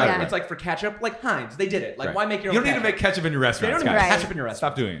like Yeah, for they got it right. it's like for ketchup, like Heinz. They did it. Like Right. why make your own? You don't need to ketchup? make ketchup in your They restaurants, don't need guys. Right. ketchup in your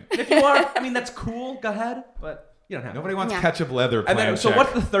restaurant. Stop doing it. If you are, I mean, that's cool. Go ahead, but you don't have. Nobody wants Yeah. ketchup leather. And then, clam so check.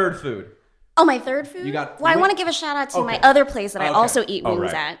 what's the third food? Oh, my third food? You got well, I wing- want to give a shout out to my Okay. other place that I Okay. also eat Oh,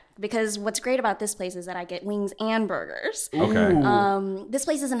 wings right. at. Because what's great about this place is that I get wings and burgers. Okay. Ooh. This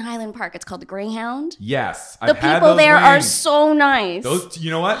place is in Highland Park. It's called the Greyhound. Yes, The I've had people those there are wings. so nice. Those. You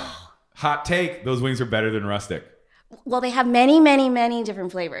know what? Hot take. Those wings are better than rustic. Well, they have many, many, many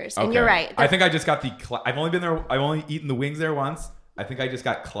different flavors. And you're right. I think I just got the. I've only been there. I've only eaten the wings there once. I think I just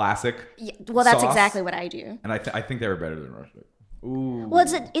got classic. Yeah, well, that's sauce, exactly what I do. And I think they were better than rustic. Ooh. Well,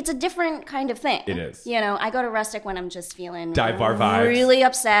 it's a different kind of thing. It is. I go to Rustic when I'm just feeling Dive bar vibes. really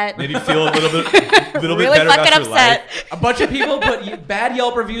upset. Maybe feel a little bit really better about fucking your upset. life. A bunch of people put bad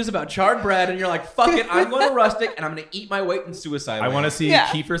Yelp reviews about charred bread, and you're like, "Fuck it, I'm going to Rustic, and I'm going to eat my weight in suicide." I want to see Yeah.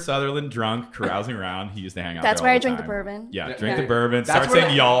 Kiefer Sutherland drunk, carousing around. He used to hang out That's there where all I the drink the time. bourbon. Yeah, Yeah. drink Yeah. the bourbon. That's Start where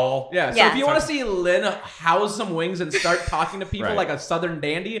saying I- y'all. Yeah. So Yeah. if you want to see Lynn house some wings and start talking to people Right. like a Southern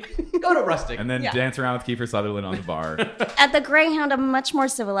dandy, go to Rustic. And then Yeah. dance around with Kiefer Sutherland on the bar. At the Greyhound, I'm much more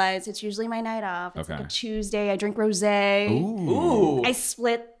civilized. It's usually my night off. It's Okay. like a Tuesday. I drink rosé. Ooh. I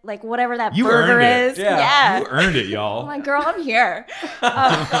split like whatever that You burger earned it. is. Yeah. You earned it, I'm y'all. like, girl, I'm here.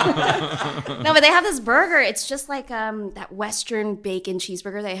 No, but they have this burger. It's just like that Western bacon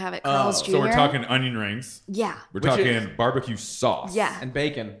cheeseburger they have at Carl's Jr. So we're talking onion rings. Yeah. We're Which talking is- barbecue sauce. Yeah. and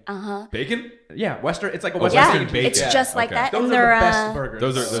bacon. Bacon? Yeah, Western. It's like a Oh, Western Western Yeah. bacon. It's Yeah, just like okay. that. Those and are they're the best burgers.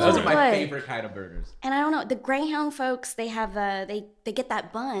 Those are Those are my good. favorite kind of burgers. And I don't know, the Greyhound folks, they have they get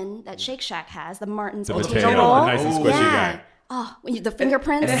that bun that Shake Shack has, the Martin's The potato potato, roll. the nice and Oh, squishy yeah. guy. Oh, the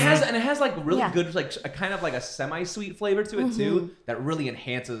fingerprints. And it has like really Yeah. good like a kind of like a semi-sweet flavor to it too that really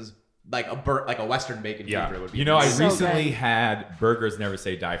enhances like a Western bacon Yeah. cheeseburger would be. You know, I So recently good. had Burgers Never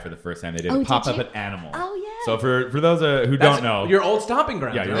Say Die for the first time. They did Oh, a pop did up you? at Animal. Oh, yeah. So for those who That's don't know, your old stomping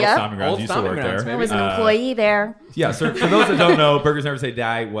grounds. yeah, your right? old Yep. stomping grounds. Old Used to stomping work grounds, there. I was an employee there. Yeah, so for those that don't know, Burgers Never Say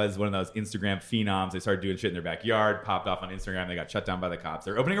Die was one of those Instagram phenoms. They started doing shit in their backyard, popped off on Instagram. They got shut down by the cops.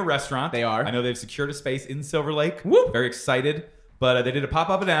 They're opening a restaurant. They are. I know they've secured a space in Silver Lake. Whoop. Very excited. But they did a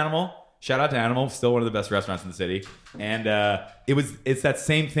pop-up at Animal. Shout out to Animal, still one of the best restaurants in the city. And it's that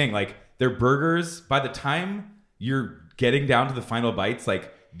same thing. Like their burgers, by the time you're getting down to the final bites,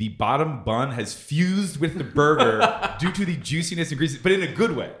 like the bottom bun has fused with the burger due to the juiciness and grease, but in a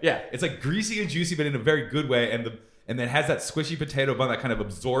good way. Yeah. It's like greasy and juicy, but in a very good way. And then it has that squishy potato bun that kind of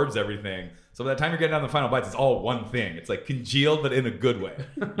absorbs everything. So by the time you're getting down to the final bites, it's all one thing. It's like congealed, but in a good way,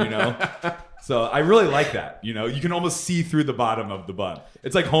 you know? So I really like that. You know, you can almost see through the bottom of the bun.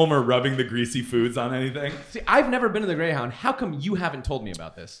 It's like Homer rubbing the greasy foods on anything. See, I've never been to the Greyhound. How come you haven't told me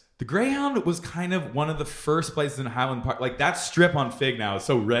about this? The Greyhound was kind of one of the first places in Highland Park. Like that strip on Fig now is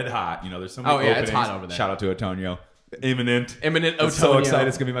so red hot. You know, there's so many openings. It's hot over there. Shout out to Antonio. Imminent Otonio. So excited.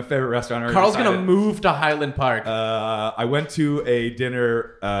 It's going to be my favorite restaurant. Carl's going to move to Highland Park. I went to a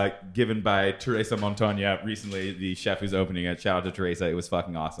dinner given by Teresa Montoya recently, the chef who's opening it. Shout out to Teresa. It was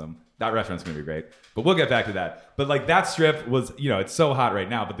fucking awesome. That restaurant's going to be great. But we'll get back to that. But like that strip was, you know, it's so hot right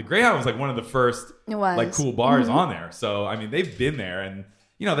now. But the Greyhound was like one of the first like cool bars on there. So, I mean, they've been there and,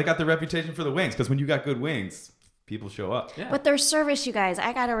 you know, they got the reputation for the wings because when you got good wings, people show up. Yeah. But their service, you guys,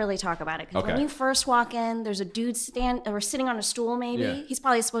 I got to really talk about it. Because when you first walk in, there's a dude sitting on a stool maybe. Yeah. He's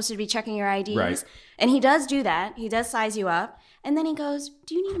probably supposed to be checking your IDs. Right. And he does do that. He does size you up. And then he goes,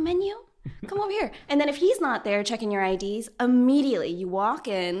 do you need a menu? Come over here. And then if he's not there checking your IDs, immediately you walk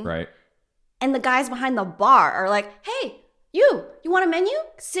in. Right. And the guys behind the bar are like, hey, you want a menu?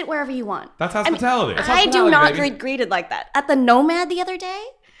 Sit wherever you want. That's hospitality. I do not get greeted like that. At the Nomad the other day.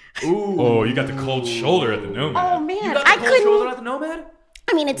 Ooh. Oh, you got the cold shoulder at the Nomad. Oh, man. You got the cold shoulder at the Nomad?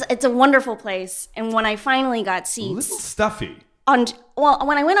 I mean, it's a wonderful place. And when I finally got seats. A little stuffy. When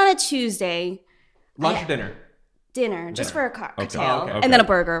I went on a Tuesday. Lunch or dinner? Dinner, just for a cocktail. Okay. And then a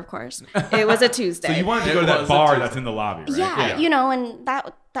burger, of course. It was a Tuesday. So you wanted to go to that bar that's in the lobby, right? Yeah, you know, and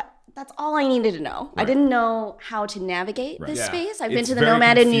that's all I needed to know. Right. I didn't know how to navigate this space. I've been to the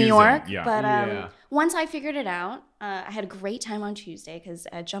Nomad in New York, but once I figured it out, I had a great time on Tuesday because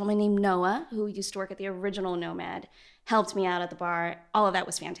a gentleman named Noah, who used to work at the original Nomad, helped me out at the bar. All of that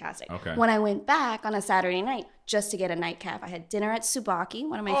was fantastic. Okay. When I went back on a Saturday night just to get a nightcap, I had dinner at Tsubaki,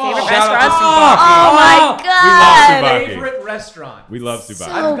 one of my favorite restaurants. Oh my God! We love Tsubaki. Favorite restaurant. We love Tsubaki.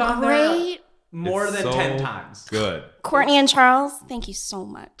 So I've gone great. There more than 10 times. Good. Courtney and Charles, thank you so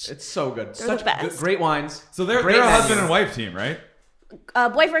much. It's so good. They're the best. Good, great wines. So they're a husband and wife team, right?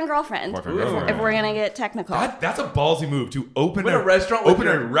 Boyfriend, girlfriend. If we're going to get technical. That's a ballsy move to open a restaurant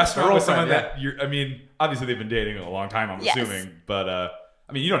with someone that I mean, obviously they've been dating a long time, I'm assuming. But,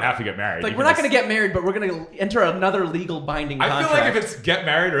 I mean, you don't have to get married. Like, we're not going to get married, but we're going to enter another legal binding contract. I feel like if it's get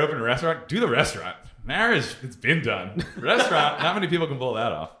married or open a restaurant, do the restaurant. Marriage, it's been done. Restaurant, not many people can pull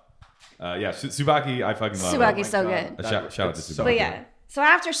that off. Tsubaki, I fucking love. Tsubaki's so good. Shout out to Tsubaki. But yeah, so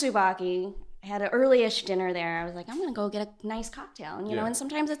after Tsubaki, I had an early-ish dinner there. I was like, I'm going to go get a nice cocktail. And, you know, and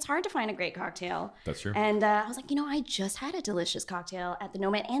sometimes it's hard to find a great cocktail. That's true. And I was like, you know, I just had a delicious cocktail at the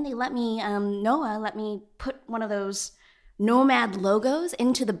Nomad. And they let me, Noah let me put one of those Nomad logos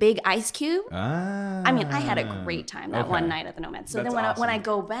into the big ice cube. I mean, I had a great time that one night at the Nomad. So then when I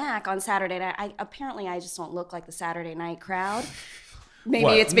go back on Saturday night, I just don't look like the Saturday night crowd.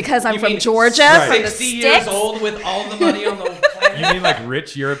 Maybe it's because I'm from Georgia, from the 60 years old with all the money on the planet. You mean like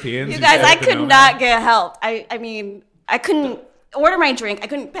rich Europeans? You guys, I could not get help. I mean, I couldn't order my drink. I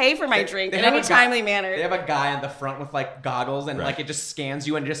couldn't pay for my drink in any timely manner. They have a guy in the front with like goggles and like it just scans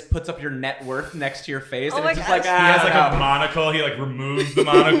you and just puts up your net worth next to your face. And it's just like, he has like a monocle. He like removes the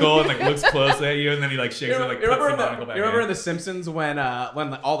monocle and like looks close at you and then he like shakes it like puts the monocle back in. You remember in The Simpsons when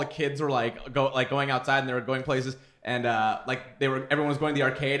all the kids were going outside and they were going places? And everyone was going to the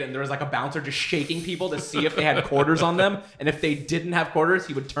arcade, and there was like a bouncer just shaking people to see if they had quarters on them, and if they didn't have quarters,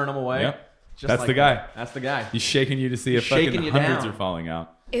 he would turn them away. Yep. That's the guy. That's the guy. He's shaking you to see if fucking hundreds are falling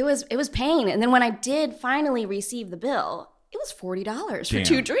out. It was pain, and then when I did finally receive the bill, it was $40 for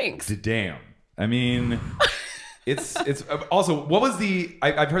 2 drinks. Damn. I mean, it's also, what was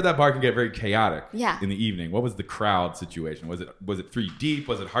I've heard that bar can get very chaotic in the evening. What was the crowd situation? Was it 3 deep?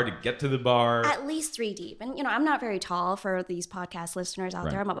 Was it hard to get to the bar? At least 3 deep. And, you know, I'm not very tall for these podcast listeners out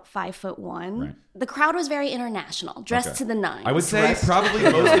there. I'm about 5'1". Right. The crowd was very international, dressed to the nines. I would say probably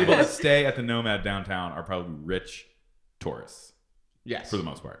most people that stay at the Nomad downtown are probably rich tourists. Yes. For the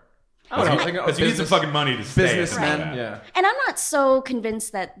most part. Because you need some fucking money to stay. Businessmen, yeah. And I'm not so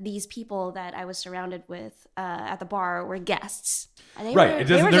convinced that these people that I was surrounded with at the bar were guests. They were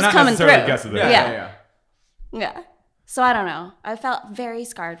just coming through. Guests of Yeah. So I don't know. I felt very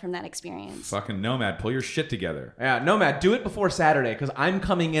scarred from that experience. Fucking Nomad, pull your shit together. Yeah, Nomad, do it before Saturday because I'm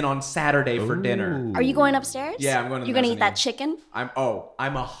coming in on Saturday for dinner. Are you going upstairs? Yeah, I'm going to. You're going to eat that chicken? I'm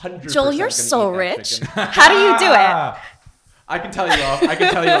 100%. Joel, you're so rich. How do you do it? I can tell you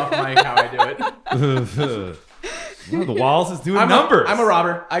off mic how I do it. One of the walls is doing numbers. I'm a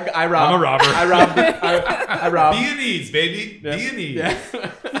robber. I rob. I'm a robber. I rob. I rob. Viennese, baby. Yeah. Viennese.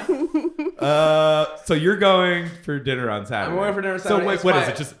 So you're going for dinner on Saturday. I'm going for dinner on Saturday. So wait, what is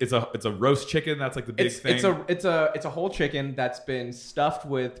it? Just it's a roast chicken. That's like the big thing. It's a whole chicken that's been stuffed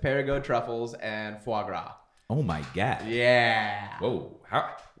with Perigord truffles and foie gras. Oh my god. Yeah. Whoa.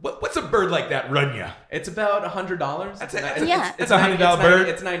 What's a bird like that run ya? It's about $100. It's It's a $100 bird.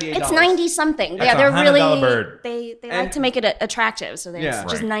 It's $98. It's 90 something. That's Yeah, they're $100 really bird. they like to make it attractive, so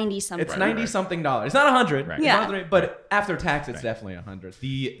it's just 90 something. It's 90 something dollars. It's not 100. Right. It's Yeah. not 100, but after tax, it's definitely 100.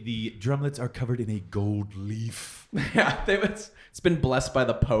 The drumlets are covered in a gold leaf. Yeah, it's been blessed by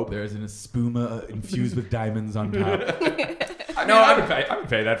the Pope. There's an espuma infused with diamonds on top. I would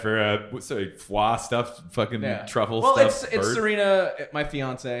pay that for foie stuffed fucking truffle well, stuff. Well, it's Serena, my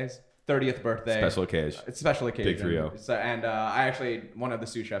fiance's 30th birthday. Special occasion. It's a special occasion. Big 3-0. So, and I actually one of the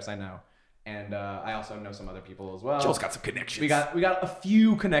sous chefs I know, and I also know some other people as well. Joel's got some connections. We got a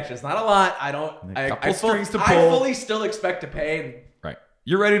few connections, not a lot. I don't. Couple strings to I pull. fully still expect to pay. Right.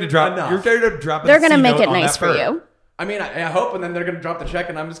 You're ready to drop. Enough. You're ready to drop. They're gonna make it on nice that for bird. you. I mean, I hope, and then they're gonna drop the check,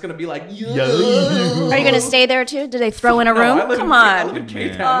 and I'm just gonna be like, yo. Are you gonna stay there too? Do they throw in a room? No, I live Come I live on. in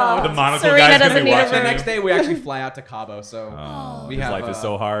K-Town. Oh, The monocle Serena guy's gonna doesn't be need a watching The room. you. next day, we actually fly out to Cabo, so we His have. life is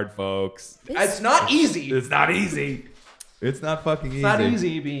so hard, folks. It's not easy. It's not easy. It's not fucking easy. It's not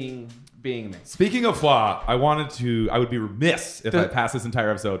easy being me. Speaking of foie, I would be remiss if I passed this entire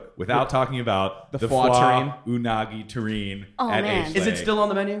episode without talking about the foie foie unagi terrine Oh, at man. H. Is it still on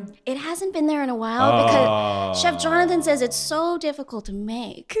the menu? It hasn't been there in a while because Chef Jonathan says it's so difficult to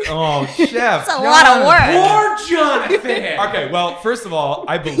make. Oh, chef. It's a lot of work. Poor Jonathan. Okay, well, first of all,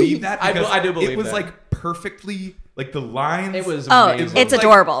 I believe that because I do believe it was that. like perfectly like the lines. It was Oh, amazing. it's like-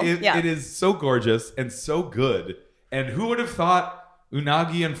 adorable. It Yeah. is so gorgeous and so good. And who would have thought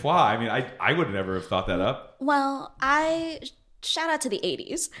unagi and foie? I mean, I would never have thought that up. Well, I shout out to the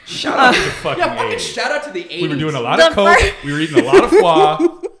 80s. Shout out to the fucking Yeah, fucking 80s. shout out to the 80s. We were doing a lot The of coke. fir- We were eating a lot of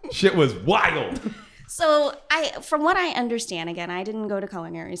foie. Shit was wild. So from what I understand, again, I didn't go to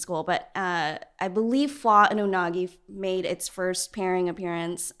culinary school, but I believe foie and unagi made its first pairing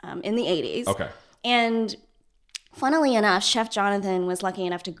appearance in the 80s. Okay. And funnily enough, Chef Jonathan was lucky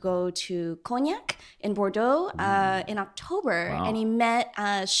enough to go to Cognac in Bordeaux in October, and he met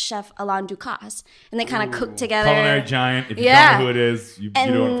Chef Alain Ducasse, and they kind of cooked together. Culinary giant. If you Yeah. don't know who it is, you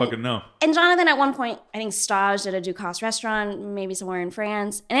don't fucking know. And Jonathan, at one point, I think staged at a Ducasse restaurant, maybe somewhere in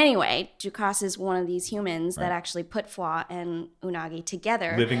France. And anyway, Ducasse is one of these humans that actually put foie and unagi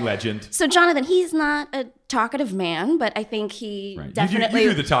together. Living legend. So Jonathan, he's not a talkative man, but I think he Right. definitely. You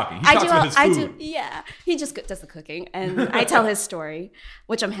do the talking. He talks with his food. Yeah, he just does the cooking, and I tell his story,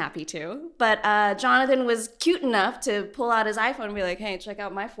 which I'm happy to. But Jonathan was cute enough to pull out his iPhone and be like, "Hey, check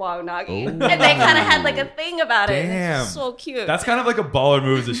out my foie unagi," and they kind of had like a thing about it. Damn. It's so cute. That's kind of like a baller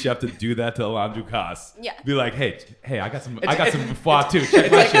move as a chef to do that to Alain Ducasse. Yeah. Be like, hey, I got some foie too. Check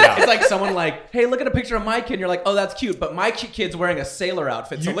my shit out. It's like someone like, hey, look at a picture of my kid. And you're like, oh, that's cute, but my kid's wearing a sailor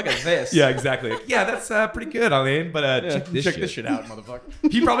outfit. So look at this. Yeah, exactly. Yeah, that's pretty good, Alain. But check this shit out, motherfucker.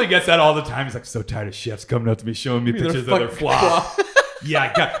 He probably gets that all the time. He's like, so tired of chefs coming up to me showing me pictures of their foie. Yeah,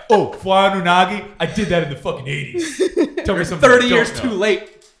 I got. Oh, foie and unagi. I did that in the fucking 80s. Tell me something. 30 I don't years know. too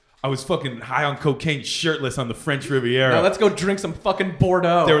late. I was fucking high on cocaine, shirtless on the French Riviera. Now let's go drink some fucking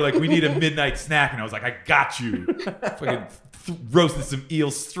Bordeaux. They were like, we need a midnight snack, and I was like, I got you. Fucking roasted some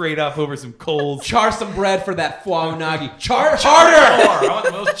eels straight up over some coals. char some bread for that foie unagi. Char Harder! harder. I want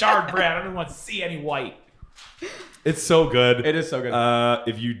the most charred bread. I don't want to see any white. It's so good. It is so good.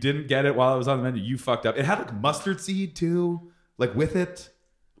 If you didn't get it while it was on the menu, you fucked up. It had like mustard seed too, like with it.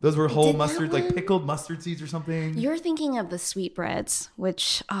 Those were whole did that mustard, like one? pickled mustard seeds or something. You're thinking of the sweetbreads,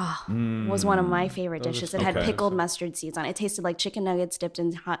 which was one of my favorite dishes. It had okay. pickled mustard seeds on it. It tasted like chicken nuggets dipped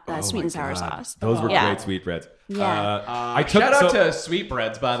in hot, sweet and sour sauce. Those were Yeah. great sweetbreads. Yeah. I took Shout out so- to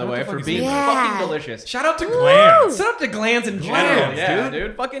Sweetbreads, by the Shout out way, to for fucking being Sweetbreads. fucking Yeah. delicious. Shout out to Glands. Shout out to glands in general. Glands, Yeah, dude.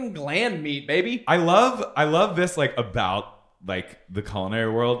 dude. Fucking gland meat, baby. I love this like about like the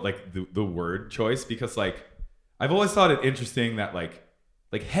culinary world, like the word choice, because like I've always thought it interesting that like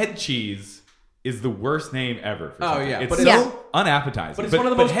head cheese is the worst name ever for something. yeah, It's but so it's- unappetizing. but it's one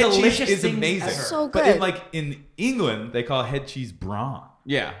of the most head cheese delicious is things amazing. ever. So But good. in England, they call head cheese brawn,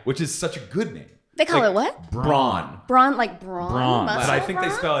 Yeah. which is such a good name. They call Like, it what? Brawn. Brawn, like brawn? Brawn. Muscle But I think they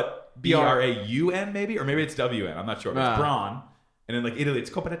brawn? spell it BRAUN maybe, or maybe it's WN. I'm not sure. But it's Ah. brawn. And then like Italy, it's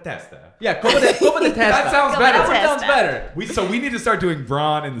Coppa di Testa. Yeah, Copa de Testa. That sounds Coppa better. di That sounds Testa. better. So we need to start doing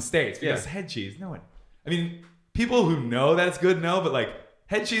brawn in the States because Yeah. head cheese, no one. I mean, people who know that it's good know, but like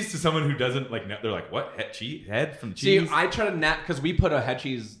Head cheese to someone who doesn't like. They're like, what head from cheese? See, I try to because we put a head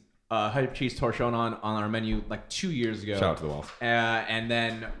cheese torchon on our menu like 2 years ago. Shout out to the walls. And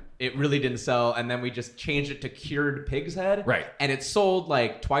then it really didn't sell, and then we just changed it to cured pig's head. Right. And it sold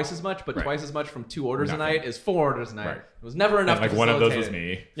like twice as much, but twice as much from 2 orders a night is 4 orders a night. Right. It was never enough. And like to one of those was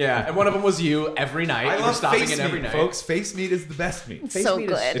facilitate me. Yeah, and one of them was you every night. I You were love stopping face in every meat, night. folks. Face meat is the best meat. So meat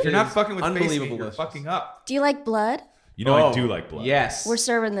good. If you're not fucking with face meat, unbelievable you're delicious. fucking up. Do you like blood? You know, I do like blood. Yes. We're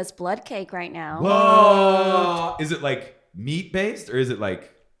serving this blood cake right now. Whoa! Is it like meat based or is it like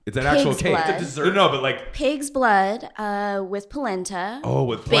it's an actual Pig's cake? blood. It's a dessert. No, but like Pig's blood with polenta. oh,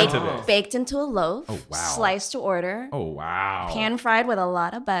 with baked, plenty of it. baked into a loaf. Oh, wow. Sliced to order. Oh wow! Pan fried with a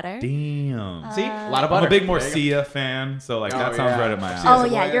lot of butter. Damn. See, a lot of I'm butter. a big There you go. Morcia fan, so like Oh, that sounds yeah. right up my alley. Oh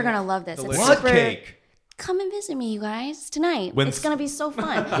Yes, yeah, boy. you're gonna love this. It's Delicious. Blood super. cake. Come and visit me, you guys, tonight. When's- It's gonna be so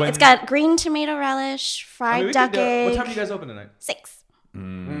fun. When- It's got green tomato relish, I mean, fried we duck could do- egg. What time do you guys open tonight? 6.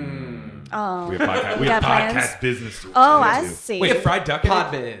 Mm. Oh, We have podcast, You got plans? business. To Oh, to I do. see. Wait, fried duck?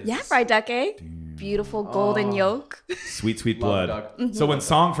 Pod egg? biz. yeah, fried duck egg. Beautiful golden yolk. Sweet, sweet Love blood. duck. Mm-hmm. So when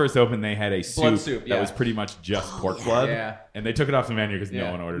Song first opened, they had a Blood soup, soup, that yeah. was pretty much just pork blood, Yeah. and they took it off the menu because Yeah.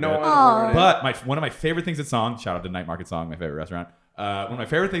 no one ordered No it. one Oh. ordered it. But one of my favorite things at Song, shout out to Night Market Song, my favorite restaurant. One of my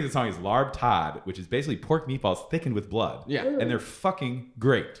favorite things at Song is larb tod, which is basically pork meatballs thickened with blood. Yeah. And they're fucking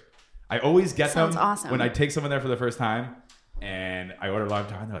great. I always get Sounds them awesome. when I take someone there for the first time, and I order larb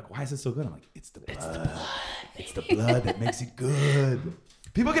tod, and they're like, "Why is this so good?" I'm like, "It's the blood. It's the blood that makes it good."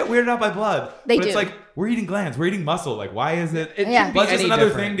 People get weirded out by blood, They but it's do. like we're eating glands, we're eating muscle. Like, why is it? It Yeah. should be Blood's just any another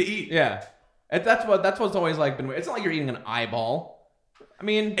different. thing to eat. Yeah. That's what's always like been. It's not like you're eating an eyeball. I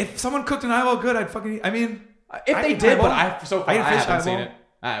mean, If someone cooked an eyeball good, I'd fucking eat. I mean, if I they eat did, eyeball. but I so far I eat I fish haven't seen eyeball. it.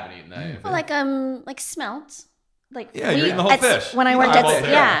 I haven't eaten that. Well, like smelt. Like Yeah, you're eating the whole fish. When I You worked eyeball at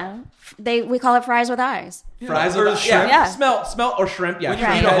there. we call it fries with eyes. Fries or with shrimp. Yeah. Smelt or shrimp. Yeah, when you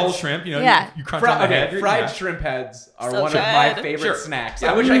Right. eat a whole shrimp, you know, Yeah. you crunch on the head. you're fried eating that. shrimp heads are So one of my good. favorite Sure. snacks.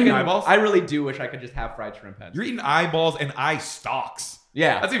 Yeah, I wish you're I eating could. eyeballs? I really do wish I could just have fried shrimp heads. You're eating eyeballs and eye stalks.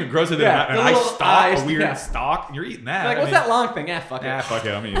 Yeah. That's even grosser than Yeah, an the eye little stalk, eyes, a weird yeah. stalk. And you're eating that. Like, I what's mean, that long thing? Fuck it. Yeah, fuck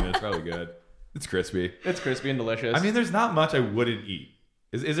it. I'm eating it. It's probably good. It's crispy. It's crispy and delicious. I mean, there's not much I wouldn't eat.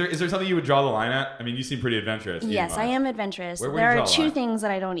 Is there something you would draw the line at? I mean, you seem pretty adventurous. eating Yes, I mine. am adventurous. Where do There you are draw the 2 line? things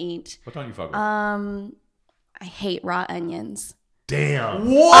that I don't eat. What don't you fuck with? I hate raw onions.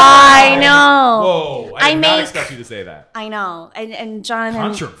 Damn. Whoa! I know. Whoa. I I did not make- expect you to say that. I know. And Jonathan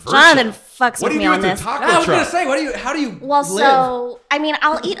Controversial. fucks What with do you me do on with the this. taco I was truck? gonna say, how do you Well, live? so I mean,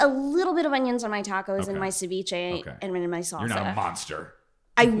 I'll eat a little bit of onions on my tacos Okay. and my ceviche Okay. and in my salsa. You're not a monster.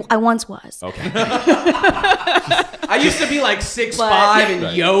 I once was. Okay. I used to be like 6'5" and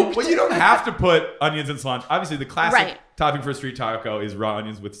Right. yoked. Well, you don't have to put onions and cilantro. Obviously, the classic Right. topping for a street taco is raw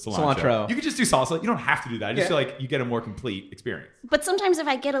onions with Cilantro. You could just do salsa. You don't have to do that. I just Yeah. feel like you get a more complete experience. But sometimes if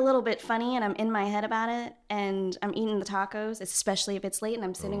I get a little bit funny and I'm in my head about it and I'm eating the tacos, especially if it's late and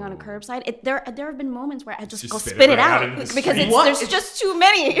I'm sitting on a curbside, there have been moments where I just go spit it out into the because street. What? there's just too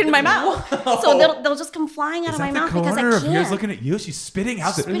many in my mouth. So they'll just come flying out Is of my that the mouth because I corner of can't. ears looking at you? She's spitting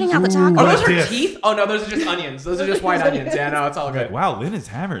out the Spitting out the taco. Oh, What those a are diss. teeth? Oh no, those are just onions. Those are just white onions. Yeah, no, it's all good. Wow, Lynn is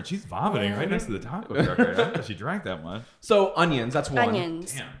hammered. She's vomiting right next to the taco truck. Right? I didn't know she drank that much. So onions, that's one.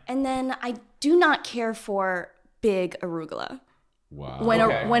 Onions. Damn. And then I do not care for big arugula. Wow. When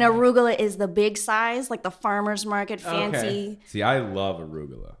Okay. when arugula is the big size, like the farmer's market fancy. See, I love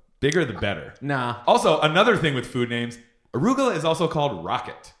arugula. Bigger the better. Nah. Also, another thing with food names, arugula is also called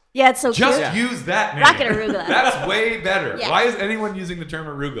rocket. Yeah, it's so Just cute. use that name. Rocket arugula. That's way better. Yeah. Why is anyone using the term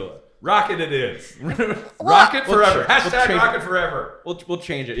arugula? Rocket it is. Well, Rocket forever. we'll Hashtag change rocket forever. We'll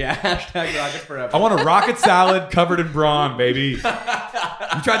change it. Yeah. Hashtag rocket forever. I want a rocket salad covered in brawn, baby.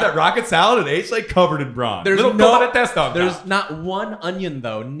 You tried that rocket salad at H Lake covered in brawn. There's Little no tomato test on There's top. not one onion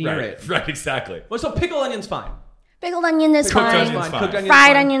though near right, it. right, exactly. Well, so pickled onion's fine. Pickled onion is Cooked fine. onion's fine. Cooked onion's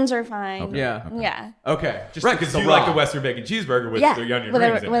Fried fine. onions are fine. Okay. Yeah. Yeah. Okay. Just Right, because the you like the raw. Western bacon cheeseburger with Yeah. the onion With,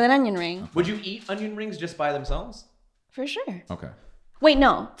 rings in with it. an onion ring. Would you eat onion rings just by themselves? For sure. Okay. Wait,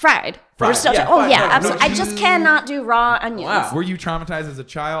 no. Fried. Fried. We're still Yeah, oh, fried, yeah. fried. Absolutely. No, I just cannot do raw onions. Wow. Were you traumatized as a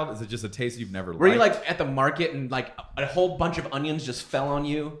child? Is it just a taste you've never Were you liked? like at the market and like a whole bunch of onions just fell on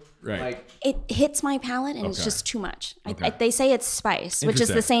you? Right. Like, It hits my palate and it's Okay. just too much. Okay. They say it's spice, which is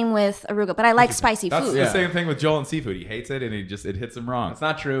Interesting. the same with arugula, but I like spicy That's food. the Yeah. same thing with Joel and seafood. He hates it and it hits him wrong. that's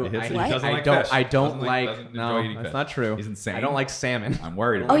not true. It hits him. What? He doesn't I like don't. fish. I don't Doesn't like. doesn't No, enjoy eating that's fish. not true. He's insane. I don't like salmon. I'm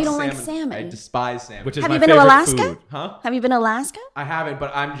worried I about Oh, you it. don't like salmon? I despise salmon. Which is Have my you been to favorite Alaska? food. Huh? Have you been to Alaska? I haven't,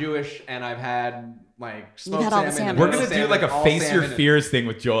 but I'm Jewish and I've had like smoked had all the salmon. salmon. and We're grilled gonna do salmon, like a all face your salmon and fears thing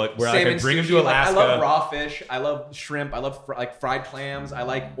with Joel, where I salmon can bring him sushi. to Like, Alaska. I love raw fish. I love shrimp. I love fried clams. I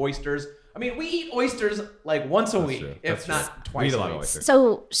like oysters. I mean, we eat oysters like once a week, true. if That's not true. twice We eat a a lot of week. oysters.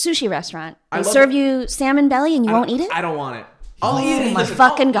 So sushi restaurant. I They love serve you salmon belly and you won't eat it? I don't want it. I'll eat it. Oh my Listen,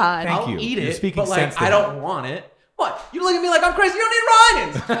 fucking God. Thank I'll you. eat You're it, speaking but like sense to I me. don't want it. What? You look at me like I'm crazy. You don't eat raw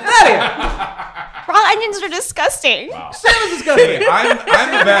onions. Get out of here. Raw onions are disgusting. Salmon's disgusting.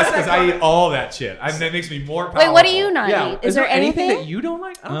 I'm the best because I eat all that shit. That makes me more powerful. Wait, what do you not Yeah. eat? Is there anything? that you don't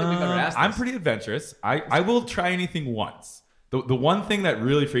like? I don't think we've ever asked. I'm this. pretty adventurous. I will try anything once. The one thing that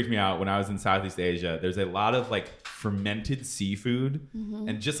really freaked me out when I was in Southeast Asia, there's a lot of like fermented seafood,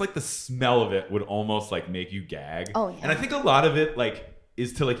 and just like the smell of it would almost like make you gag. Oh, yeah. And I think a lot of it like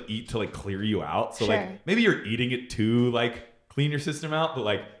is to like eat to like clear you out. So Sure. like maybe you're eating it to like clean your system out, but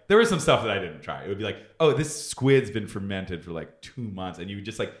like there was some stuff that I didn't try. It would be like, oh, this squid's been fermented for like 2 months, and you would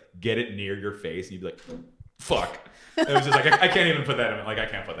just like get it near your face, and you'd be like, fuck. It was just like I can't even put that in. Like I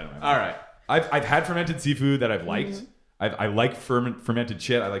can't put that in my mouth. All right. I've had fermented seafood that I've liked. I like fermented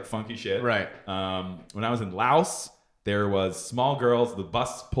shit. I like funky shit. Right. When I was in Laos, there was small girls. The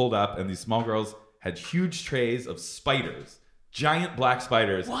bus pulled up, and these small girls had huge trays of spiders, giant black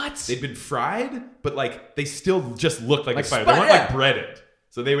spiders. What? They'd been fried, but like they still just looked like a spider. spider- They weren't like yeah. breaded.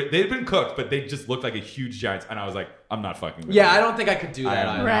 So they'd been cooked, but they just looked like a huge giant. And I was like, I'm not fucking with Yeah, that. I don't think I could do I that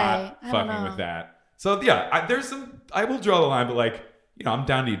am either. Right. not I don't fucking know. with that. So yeah, there's some. I will draw the line, but like I'm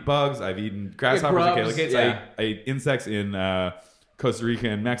down to eat bugs. I've eaten grasshoppers and grubs, caligates. yeah. I ate insects in Costa Rica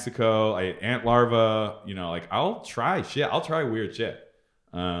and Mexico. I ate ant larvae. Like I'll try shit. I'll try weird shit.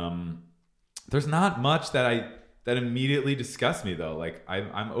 There's not much that immediately disgusts me though. Like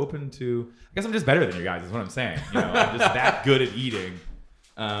I'm open to. I guess I'm just better than you guys. Is what I'm saying. I'm just that good at eating.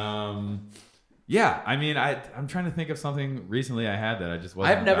 Yeah, I mean, I'm trying to think of something recently I had that I just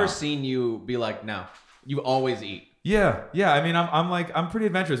wasn't. I've never about. seen you be like, no, you always eat. Yeah. I mean, I'm pretty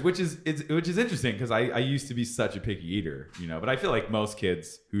adventurous, which is interesting because I used to be such a picky eater, but I feel like most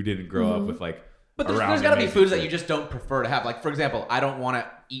kids who didn't grow up with like. But there's got to be foods that you just don't prefer to have. Like, for example, I don't want to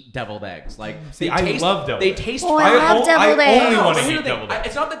eat deviled eggs. Like, I love deviled They eggs. taste Oh, fine. I love deviled I eggs. only want to Here's eat the thing. deviled eggs.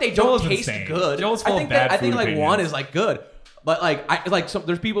 It's not that they Joel's don't taste insane. good. Joel's I full think of bad I think food like opinions. one is like good. But like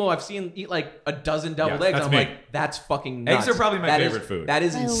there's people I've seen eat like a dozen deviled Yeah, eggs. that's I'm me. like, that's fucking nuts. Eggs are probably my That favorite is- food. That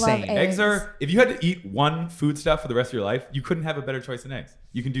is I love insane. eggs. Eggs are. If you had to eat one food stuff for the rest of your life, you couldn't have a better choice than eggs.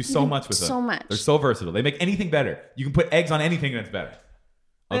 You can do so much with them. so much. They're so versatile. They make anything better. You can put eggs on anything and it's better.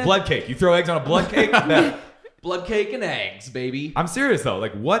 A blood cake. You throw eggs on a blood cake, better. Blood cake and eggs, baby. I'm serious though.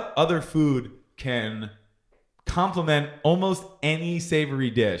 Like, what other food can complement almost any savory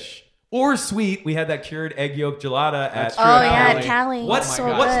dish or sweet? We had that cured egg yolk gelada at. That's Oh, true. yeah, Cali. at Cali. What's so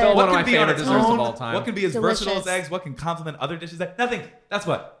God. good. Still one what of can my be on favorite its desserts own? of all time. What can be as versatile as Delicious. eggs? What can complement other dishes? Nothing. That's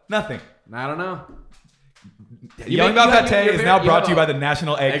what. Nothing. I don't know. Yelling make- about you- pate you're is very- now you brought have to you a- by the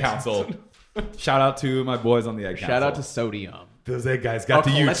National Egg Egg Council. Shout out to my boys on the Egg Council. Shout out to sodium. those egg guys. Got Oh,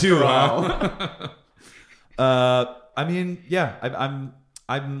 to you too, cholesterol. huh? I mean, yeah.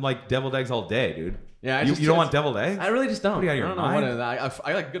 I'm like deviled eggs all day, dude. Yeah, I you just- don't want deviled eggs? I really just don't. What are you out of I your don't know mind? what it is.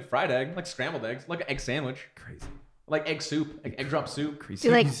 I like a good fried egg, like scrambled eggs, like an egg sandwich, Crazy. like egg soup, like egg drop soup. Crazy. Do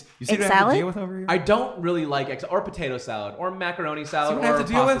you like you see egg what I have to salad? deal with over here? I don't really like eggs or potato salad or macaroni salad See what I or have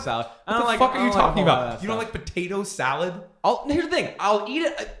to deal pasta with? salad. I What don't the like. fuck I are don't you like a talking whole lot of about? that You don't stuff. like potato salad? Here's the thing. I'll eat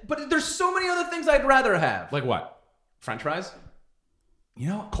it, but there's so many other things I'd rather have. Like what? French fries, You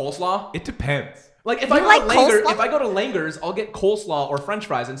know, coleslaw. it depends. Like if You I go like to Langer, coleslaw? if I go to Langer's, I'll get coleslaw or French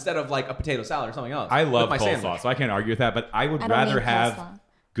fries instead of like a potato salad or something else. I love with my coleslaw, sandwich. so I can't argue with that. But I would I don't rather eat have coleslaw.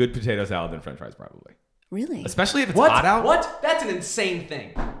 good potato salad than French fries, probably. Really? Especially if it's What? hot out. What? That's an insane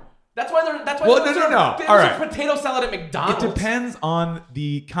thing. That's why they're. That's why. Well, they're no. All There's right. a potato salad at It McDonald's. depends on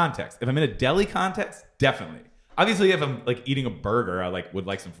the context. If I'm in a deli context, definitely. Obviously, if I'm like eating a burger, I would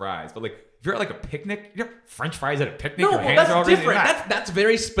like some fries. But like if you're at like a picnic, you have French fries at a picnic. No, your well, hands that's are already different. in That's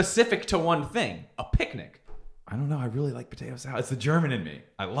very specific to one thing. A picnic. I don't know. I really like potato salad. It's the German in me.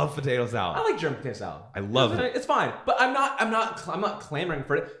 I love potato salad. I like German potato salad. I love it. It's fine, but I'm not clamoring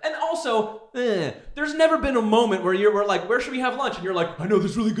for it. And also, there's never been a moment where we're like, where should we have lunch? And you're like, I know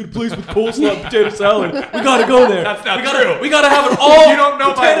this really good place with coleslaw and potato salad. We gotta go there. That's not we gotta, true. We gotta have it all. You don't know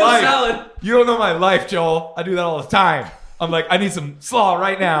my potato life. salad. You don't know my life, Joel. I do that all the time. I'm like, I need some slaw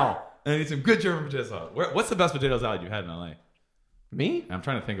right now. And I need some good German potato salad. What's the best potato salad you've had in LA? Me? I'm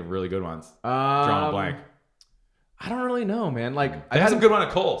trying to think of really good ones. Drawing a blank. I don't really know, man. Like I had some good one at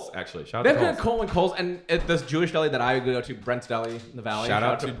Kohl's, actually. Shout They've out to got Kohl's. Cole and Cole's, and at this Jewish deli that I go to, Brent's Deli in the Valley. Shout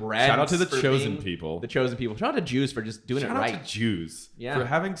out to Brent. shout out to the for chosen being people. The chosen people. Shout out to Jews for just doing Shout it out right. to Jews Yeah. for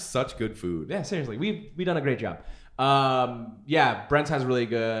having such good food. Yeah, seriously, we've done a great job. Yeah, Brent's has really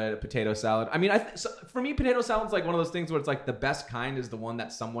good potato salad. I mean, so for me, potato salad's like one of those things where it's like the best kind is the one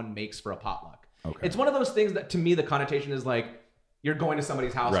that someone makes for a potluck. Okay. It's one of those things that to me the connotation is like You're going to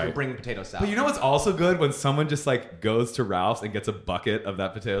somebody's house. Right. You're bringing potato salad. But you know what's also good? When someone just like goes to Ralph's and gets a bucket of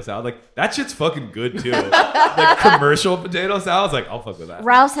that potato salad. Like that shit's fucking good too. Like commercial potato salads. Like I'll fuck with that.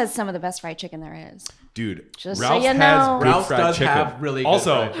 Ralph's has some of the best fried chicken there is. Dude, Just so Ralph's you know. has good Ralph's fried does chicken. have really good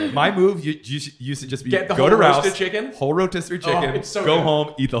also, fried chicken. my move used to just be Get the go whole to Ralph's, roasted chicken? whole rotisserie chicken, it's so go good.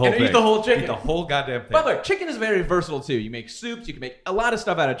 home, eat the whole And thing. eat the whole chicken. Eat the whole goddamn thing. By the way, chicken is very versatile too. You make soups. You can make a lot of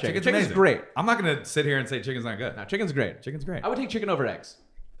stuff out of chicken. Chicken's amazing. great. I'm not gonna sit here and say chicken's not good. No, chicken's great. Chicken's great. I would take chicken over eggs.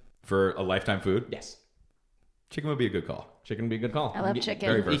 For a lifetime food, Yes. chicken would be a good call. Chicken would be a good call. I love You- chicken.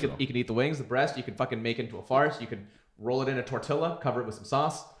 Very You versatile. can eat the wings, the breast. You can fucking make it into a farce. You can roll it in a tortilla, cover it with some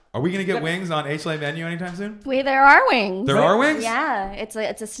sauce. Are we gonna get wings on H-Lane menu anytime soon? Wait, there are wings. There are wings? Yeah, it's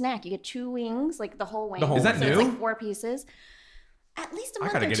a snack. You get 2 wings, like the whole wing. The whole Is that so new? It's like 4 pieces. At least a I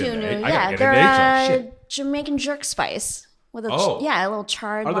month gotta or get 2 into new. it. I Yeah, gotta get they're into H-Lane. Shit. Jamaican jerk spice with a Oh. a little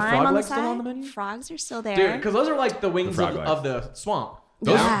charred Are the lime frog on the legs still side. on the menu? Frogs are still there. Dude, because those are like the wings frog of, legs. of the swamp.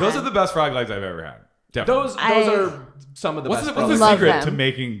 Those, Yeah. those are the best frog legs I've ever had. Definitely. Those I- are some of the What's best. the Love secret them. to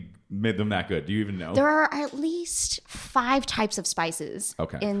making them that good? Do you even know? There are at least 5 types of spices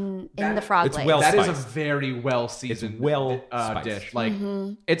Okay. in the frog it's legs. well That is a spiced. very well seasoned spiced. dish. Like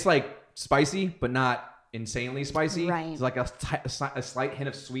Mm-hmm. it's like spicy, but not insanely spicy. Right. It's like a slight hint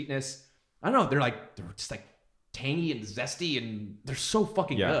of sweetness. I don't know. They're just like tangy and zesty, and they're so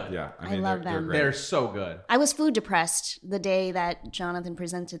fucking yeah, good. yeah. I love they're them. great. They're so good. I was food depressed the day that Jonathan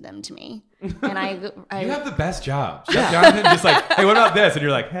presented them to me, and I You have the best job. Chef Jonathan just like, hey, what about this? And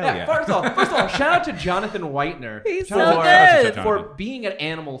you're like, hell yeah. First of all, shout out to Jonathan Whitener. He's for, so good. for being an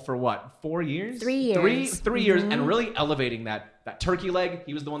animal for what, 4 years? 3 years. Three years, and really elevating that turkey leg.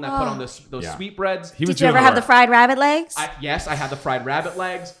 He was the one that put on those Yeah. sweetbreads. He was Did you doing ever have the work. fried rabbit legs? Yes, I had the fried rabbit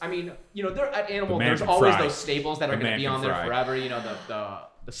legs. I mean, you know, they're at Animal. The man There's can always fry. those staples that The are going to man be can on there fry. forever. You know,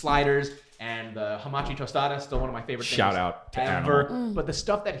 the sliders and the hamachi tostada, still one of my favorite things. Shout out to ever. Animal. But the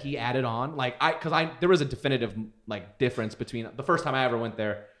stuff that he added on, like there was a definitive like difference between the first time I ever went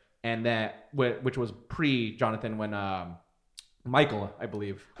there and that which was pre Jonathan when Michael, I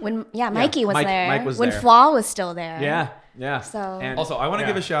believe. When Mikey was Mike- there. Mike was when there. Flaw was still there. Yeah. So- And- Also, I want to yeah.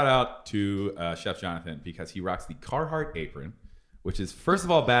 give a shout out to Chef Jonathan because he rocks the Carhartt apron, which is first of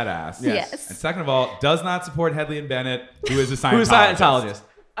all badass. Yes. And second of all, does not support Headley and Bennett, who is a Scientologist. Who's Scientologist?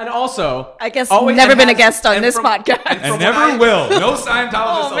 And also, I guess always never been a has- guest on and this from- podcast. And from never what I- will. No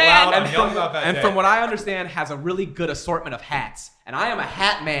Scientologists Oh, man. allowed on and Yelling from, About That and Day. from what I understand, has a really good assortment of hats. And I am a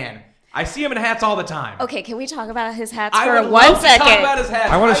hat man. I see him in hats all the time. Okay, can we talk about his hats I for would 1 love to talk second? about his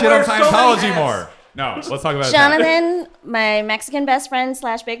hats. I want to shit on wear so many Scientology hats. more. No, let's talk about his hat. Jonathan, my Mexican best friend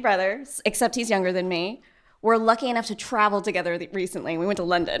 / big brother, except he's younger than me, we're lucky enough to travel together recently. We went to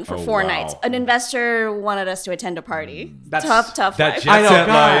London for Oh, 4 wow. nights. An investor wanted us to attend a party. That's- Tough That life. jet I know, set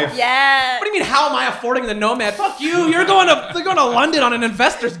God. life. Yeah. What do you mean? How am I affording the Nomad? Fuck you! You're going to London on an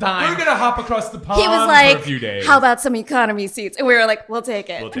investor's dime. We're gonna hop across the pond He was for like, a few days. how about some economy seats? And we were like, we'll take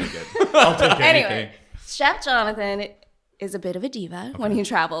it. We'll take it. I'll take anything. Anyway, Chef Jonathan is a bit of a diva when he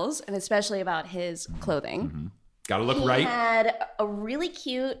travels, and especially about his clothing. Gotta look He right. had a really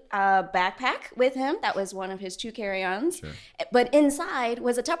cute backpack with him. That was one of his 2 carry-ons. But inside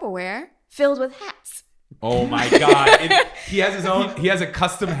was a Tupperware filled with hats. Oh my god! He has his own. He has a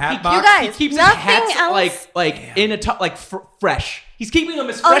custom hat box. You guys, He keeps his nothing hats else. like in a fresh. He's keeping them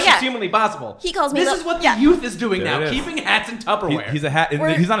as fresh yeah. as humanly possible. He calls me This the- is what the yeah. youth is doing There now, it is. keeping hats in Tupperware. He's a hat.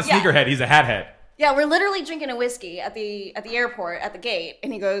 We're- He's not a yeah. sneakerhead. He's a hat head. Yeah, we're literally drinking a whiskey at the airport at the gate,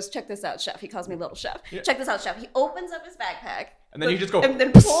 and he goes, "Check this out, chef." He calls me little chef. Check this out, chef. He opens up his backpack, And then you just go, and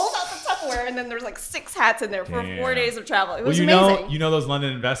then pulls out the Tupperware, and then there's like 6 hats in there for Damn. 4 days of travel. It Well, was you amazing. know those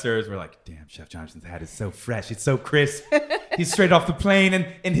London investors were like, "Damn, Chef Jonathan's hat is so fresh. It's so crisp. He's straight off the plane,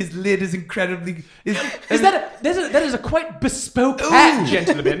 and his lid is incredibly." that is a quite bespoke hat,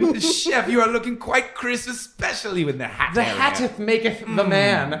 gentlemen. Chef, you are looking quite crisp, especially with the hat. The area. hateth maketh the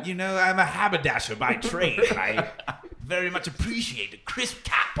man. You know, I'm a haberdasher by trade, and I very much appreciate a crisp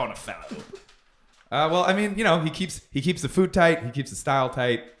cap on a fellow. Well, I mean, you know, he keeps the food tight. He keeps the style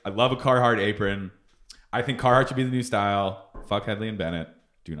tight. I love a Carhartt apron. I think Carhartt should be the new style. Fuck Headley and Bennett.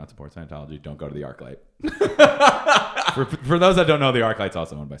 Do not support Scientology. Don't go to the ArcLight. for those that don't know, the ArcLight's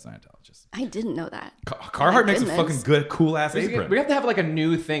also owned by Scientologists. I didn't know that. Carhartt makes a goodness. fucking good, cool ass apron. We have to have like a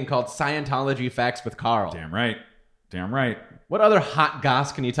new thing called Scientology Facts with Carl. Damn right. Damn right. What other hot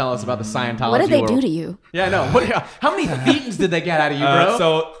goss can you tell us about the Scientology What did they world? do to you? Yeah, no. How many thetans did they get out of you, bro?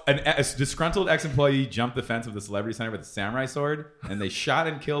 So a disgruntled ex-employee jumped the fence of the Celebrity Center with a samurai sword, and they shot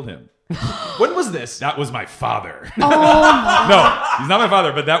and killed him. When was this? That was my father. Oh, No, he's not my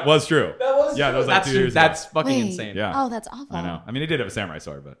father, but that was true. That was those? Yeah, those like 2 years ago. That's fucking Wait. insane. Yeah. Oh, that's awful. I know. I mean, he did have a samurai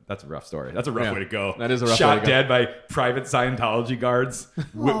sword, but that's a rough story. That's a rough Yeah. way to go. That is a rough Shot way to go. dead by private Scientology guards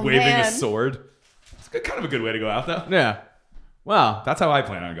waving man. a sword. It's kind of a good way to go out, though. Yeah. Wow. That's how I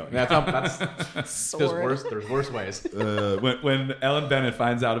plan on going. That's Sword. there's worse ways. When Ellen Bennett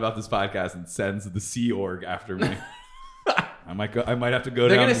finds out about this podcast and sends the Sea Org after me, I might have to go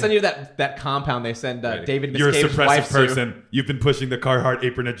They're down. gonna send you that compound they send David You're a Miscave's suppressive wife person. You've been pushing the Carhartt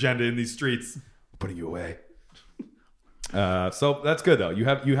apron agenda in these streets. I'm putting you away. So that's good though. You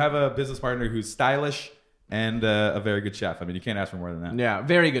have a business partner who's stylish and a very good chef. I mean, you can't ask for more than that. to. Yeah,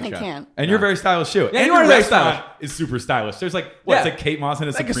 very good I chef. can't. And you're very stylish too. Yeah, and you are your very restaurant stylish. is super stylish. There's like it's like Kate Moss in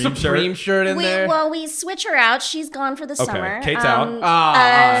a Like a Supreme Supreme shirt. shirt in there. We switch her out. She's gone for the summer. Kate's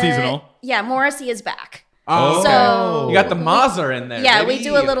out. Seasonal. Yeah, Morrissey is back. Oh, So- you got the Mazzer in there. Yeah, baby. we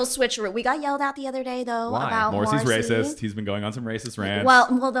do a little switcheroo. We got yelled at the other day though Why? about Morrissey's Morrissey. racist. He's been going on some racist rants.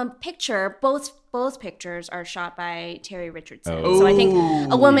 Well, the picture, both pictures are shot by Terry Richardson. Oh. So I think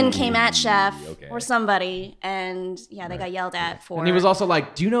a woman came at Chef Okay. or somebody, and they got yelled at for. And he was also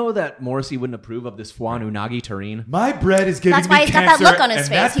like, "Do you know that Morrissey wouldn't approve of this foie unagi terrine?" My bread is giving That's me why he's got cancer, that look on his and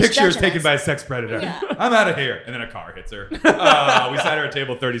face. that He's picture is judging taken us. by a sex predator. Yeah. I'm out of here. And then a car hits her. We sat her at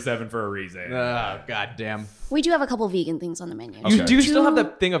table 37 for a reason. Oh, god damn. We do have a couple vegan things on the menu. Okay. Do you still have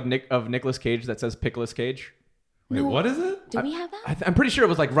that thing of Nicolas Cage that says Pickles Cage? Wait, what is it? Do we have that? I'm pretty sure it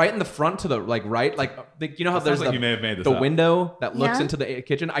was like right in the front to the right, you know how That there's sounds like the, you may have made this the up. window that looks Yeah. into the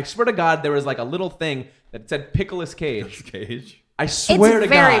kitchen. I swear to God, there was like a little thing that said Pickles Cage. Cage. I swear to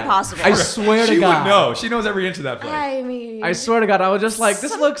very God. possible. I swear She to God. would know. She knows every inch of that place. I mean, I swear to God, I was just like,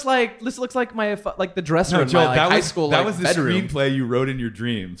 this looks like my like the dresser No, in Joel, my like, high school that like, was the bedroom. screenplay you wrote in your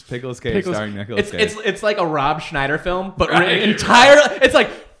dreams. Pickles Cage Pickles- starring Nicolas Cage. It's like a Rob Schneider film, but Right.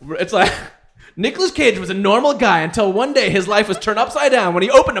 it's like Nicolas Cage was a normal guy until one day his life was turned upside down when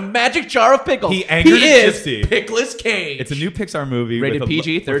he opened a magic jar of pickles. He angered a is gypsy. Pickles Cage. It's a new Pixar movie Rated with a,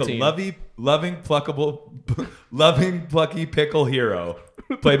 PG-13. with a loving, plucky pickle hero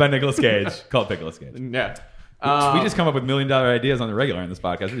played by Nicolas Cage called Pickles Cage. yeah. We just come up with $1 million ideas on the regular in this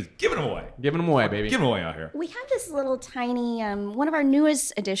podcast. We're just giving them away. Giving them away, baby. Giving them away out here. we have this little tiny, one of our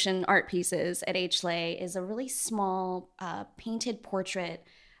newest edition art pieces at H-Lay is a really small painted portrait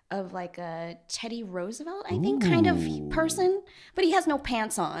of like a Teddy Roosevelt, I think, kind of person, but he has no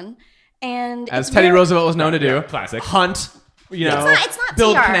pants on. And As it's Teddy very- Roosevelt was known to do. Yeah, classic. Hunt, It's not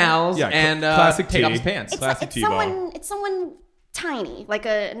build TR. canals, Yeah, and classic take T. off his pants. Classic It's T-ball. someone tiny, like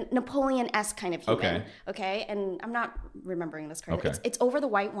a Napoleon-esque kind of human. Okay. Okay, and I'm not remembering this correctly. Okay. It's over the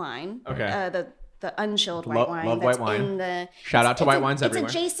white wine. Okay. The unchilled Love white wine. white that's wine. In the, Shout out to white wines it's everywhere.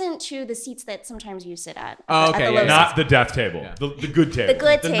 It's adjacent to the seats that sometimes you sit at. Oh, at okay, the yeah, Lotus. Not the death table. Yeah. The good table. The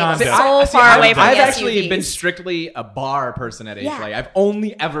good table. non-death. So far away from I've the actually SUVs. been strictly a bar person at Yeah. H-Lay. I've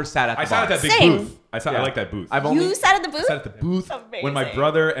only ever sat at the I sat bar. at that big Same. booth. I Yeah. like that booth. I've only You sat at the booth? I sat at the booth when my Amazing.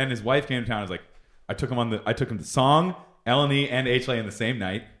 brother and his wife came to town. I was like, I took him to Song, L&E, and H-Lay in the same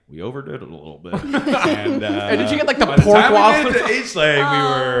night. We overdid it a little bit. And did you get, like, the by pork time waffle? we made it to H-Lay, we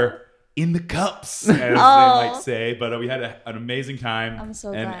were in the cups, as they Oh. might say. But we had an amazing time. I'm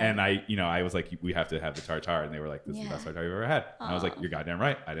so and glad. and I was like, we have to have the tartare, and they were like, this is the Yeah. best tartare you've ever had. And I was like, you're goddamn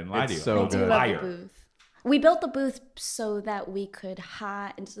right. I didn't lie to you. It's so I do good. love Liar. the booth. We built the booth so that we could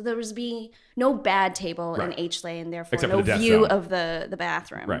hide, and so there was be no bad table in Right. H-Lay, and therefore Except for no the death view zone. of the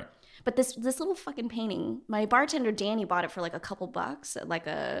bathroom. Right. But this little fucking painting, my bartender Danny bought it for like a couple bucks at like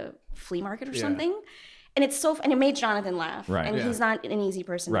a flea market or something, and it's and it made Jonathan laugh. Right. And Yeah. he's not an easy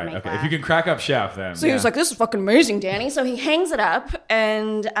person to Right. make Okay. laugh. If you can crack up Chef, then So he was like, "This is fucking amazing, Danny." So he hangs it up,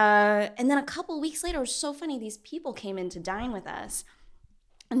 and then a couple weeks later, it was so funny. These people came in to dine with us,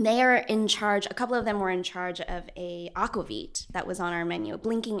 and they are in charge. A couple of them were in charge of a aquavit that was on our menu, a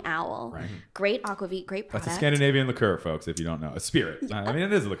blinking owl. Right. Great aquavit, great product. that's a Scandinavian liqueur, folks. If you don't know, a spirit. I mean,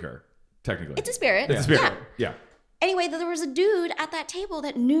 it is a liqueur, technically. It's a spirit. It's a spirit. Yeah. Yeah. Anyway, there was a dude at that table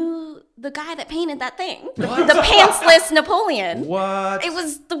that knew the guy that painted that thing, the pantsless Napoleon. What? It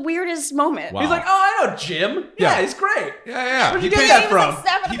was the weirdest moment. Wow. He's like, oh, I know Jim. Yeah, Yeah. he's great. Yeah. Where'd you He get paints-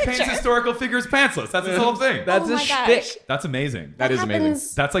 that from? He paints historical figures pantsless. That's his whole thing. That's Oh his my gosh. shtick. That's amazing. That is amazing.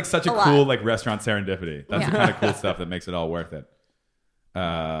 happens That's like such a a lot. cool like restaurant serendipity. That's the Yeah. kind of cool stuff that makes it all worth it.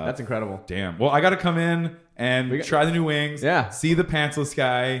 That's incredible. Damn. Well, I got to come in and try the new wings. Yeah. See the pantsless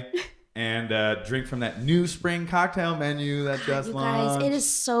guy, and drink from that new spring cocktail menu that just You guys, launched. it is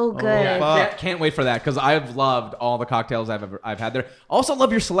so good. yeah. Fuck. Can't wait for that because I've loved all the cocktails I've had there. Also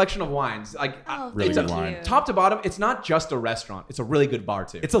love your selection of wines. Like Oh, Really thank good wine. you. top to bottom, it's not just a restaurant. It's a really good bar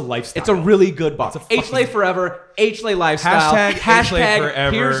too. It's a lifestyle. It's a really good bar. It's a fucking- H-Lay forever. H-Lay lifestyle. Hashtag H-Lay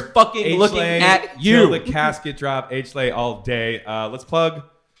forever. Here's fucking looking H-Lay at till you. the casket drop. H-Lay all day. Let's plug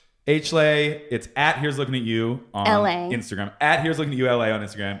Hley, it's at Here's Looking at You on LA. Instagram. At Here's Looking at You LA on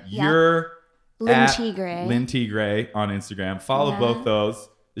Instagram. Yep. You're Lynn at T. Gray. Lynn T. Gray on Instagram. Follow Yeah. both those.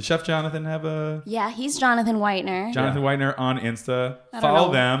 Does Chef Jonathan have a... Yeah, he's Jonathan Whitener. Jonathan Whitener on Insta. I don't Follow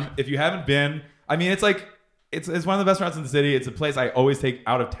know. them. If you haven't been, I mean, it's like, it's one of the best restaurants in the city. It's a place I always take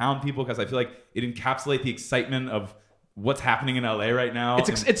out of town people because I feel like it encapsulates the excitement of what's happening in LA right now.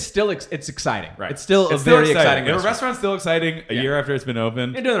 It's still exciting. Right. It's still a very exciting The restaurant. restaurant's still exciting a year after it's been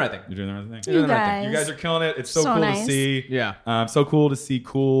open. You're doing the right thing. You're doing the right thing. You doing the right thing. You guys. guys are killing it. It's so, So cool nice. to see. Yeah. So cool to see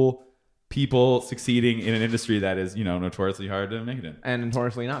cool people succeeding in an industry that is, notoriously hard to make it in. And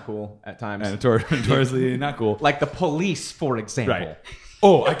notoriously not cool at times. And notoriously not cool. Like the police, for example. Right.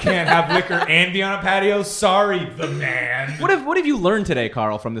 Oh, I can't have liquor and be on a patio? Sorry, the man. What have you learned today,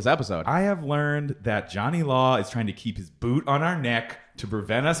 Carl, from this episode? I have learned that Johnny Law is trying to keep his boot on our neck to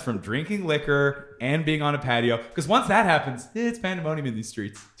prevent us from drinking liquor and being on a patio. Because once that happens, it's pandemonium in these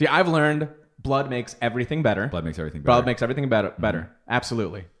streets. See, I've learned blood makes everything better. Blood makes everything better. Blood makes everything better.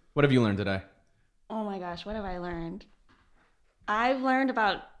 Absolutely. What have you learned today? Oh my gosh, what have I learned? I've learned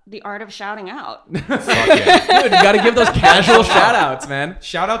about the art of shouting out. Fuck yeah. Dude, you got to give those casual shout outs, man.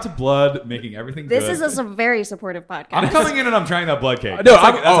 Shout out to Blood making everything This good. is a very supportive podcast. I'm coming in and I'm trying that blood cake. No,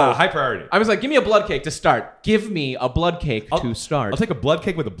 That's a high priority. I was like, give me a blood cake to start. Give me a blood cake to start. I'll take a blood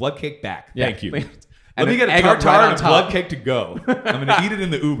cake with a blood cake back. Yeah. Thank you. And Let me an get a egg tartare right on and a top. blood cake to go. I'm going to eat it in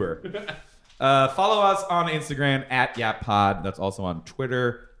the Uber. Follow us on Instagram at YapPod. That's also on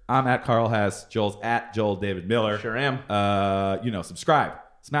Twitter. I'm at Carl Hess. Joel's at Joel David Miller. Sure am. Subscribe.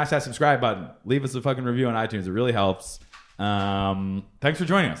 Smash that subscribe button. Leave us a fucking review on iTunes. It really helps. Thanks for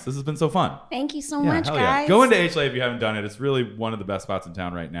joining us. This has been so fun. Thank you so much, hell guys. Go into Hley if you haven't done it. It's really one of the best spots in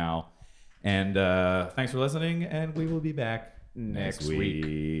town right now. And thanks for listening, and we will be back next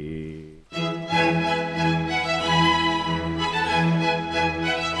week.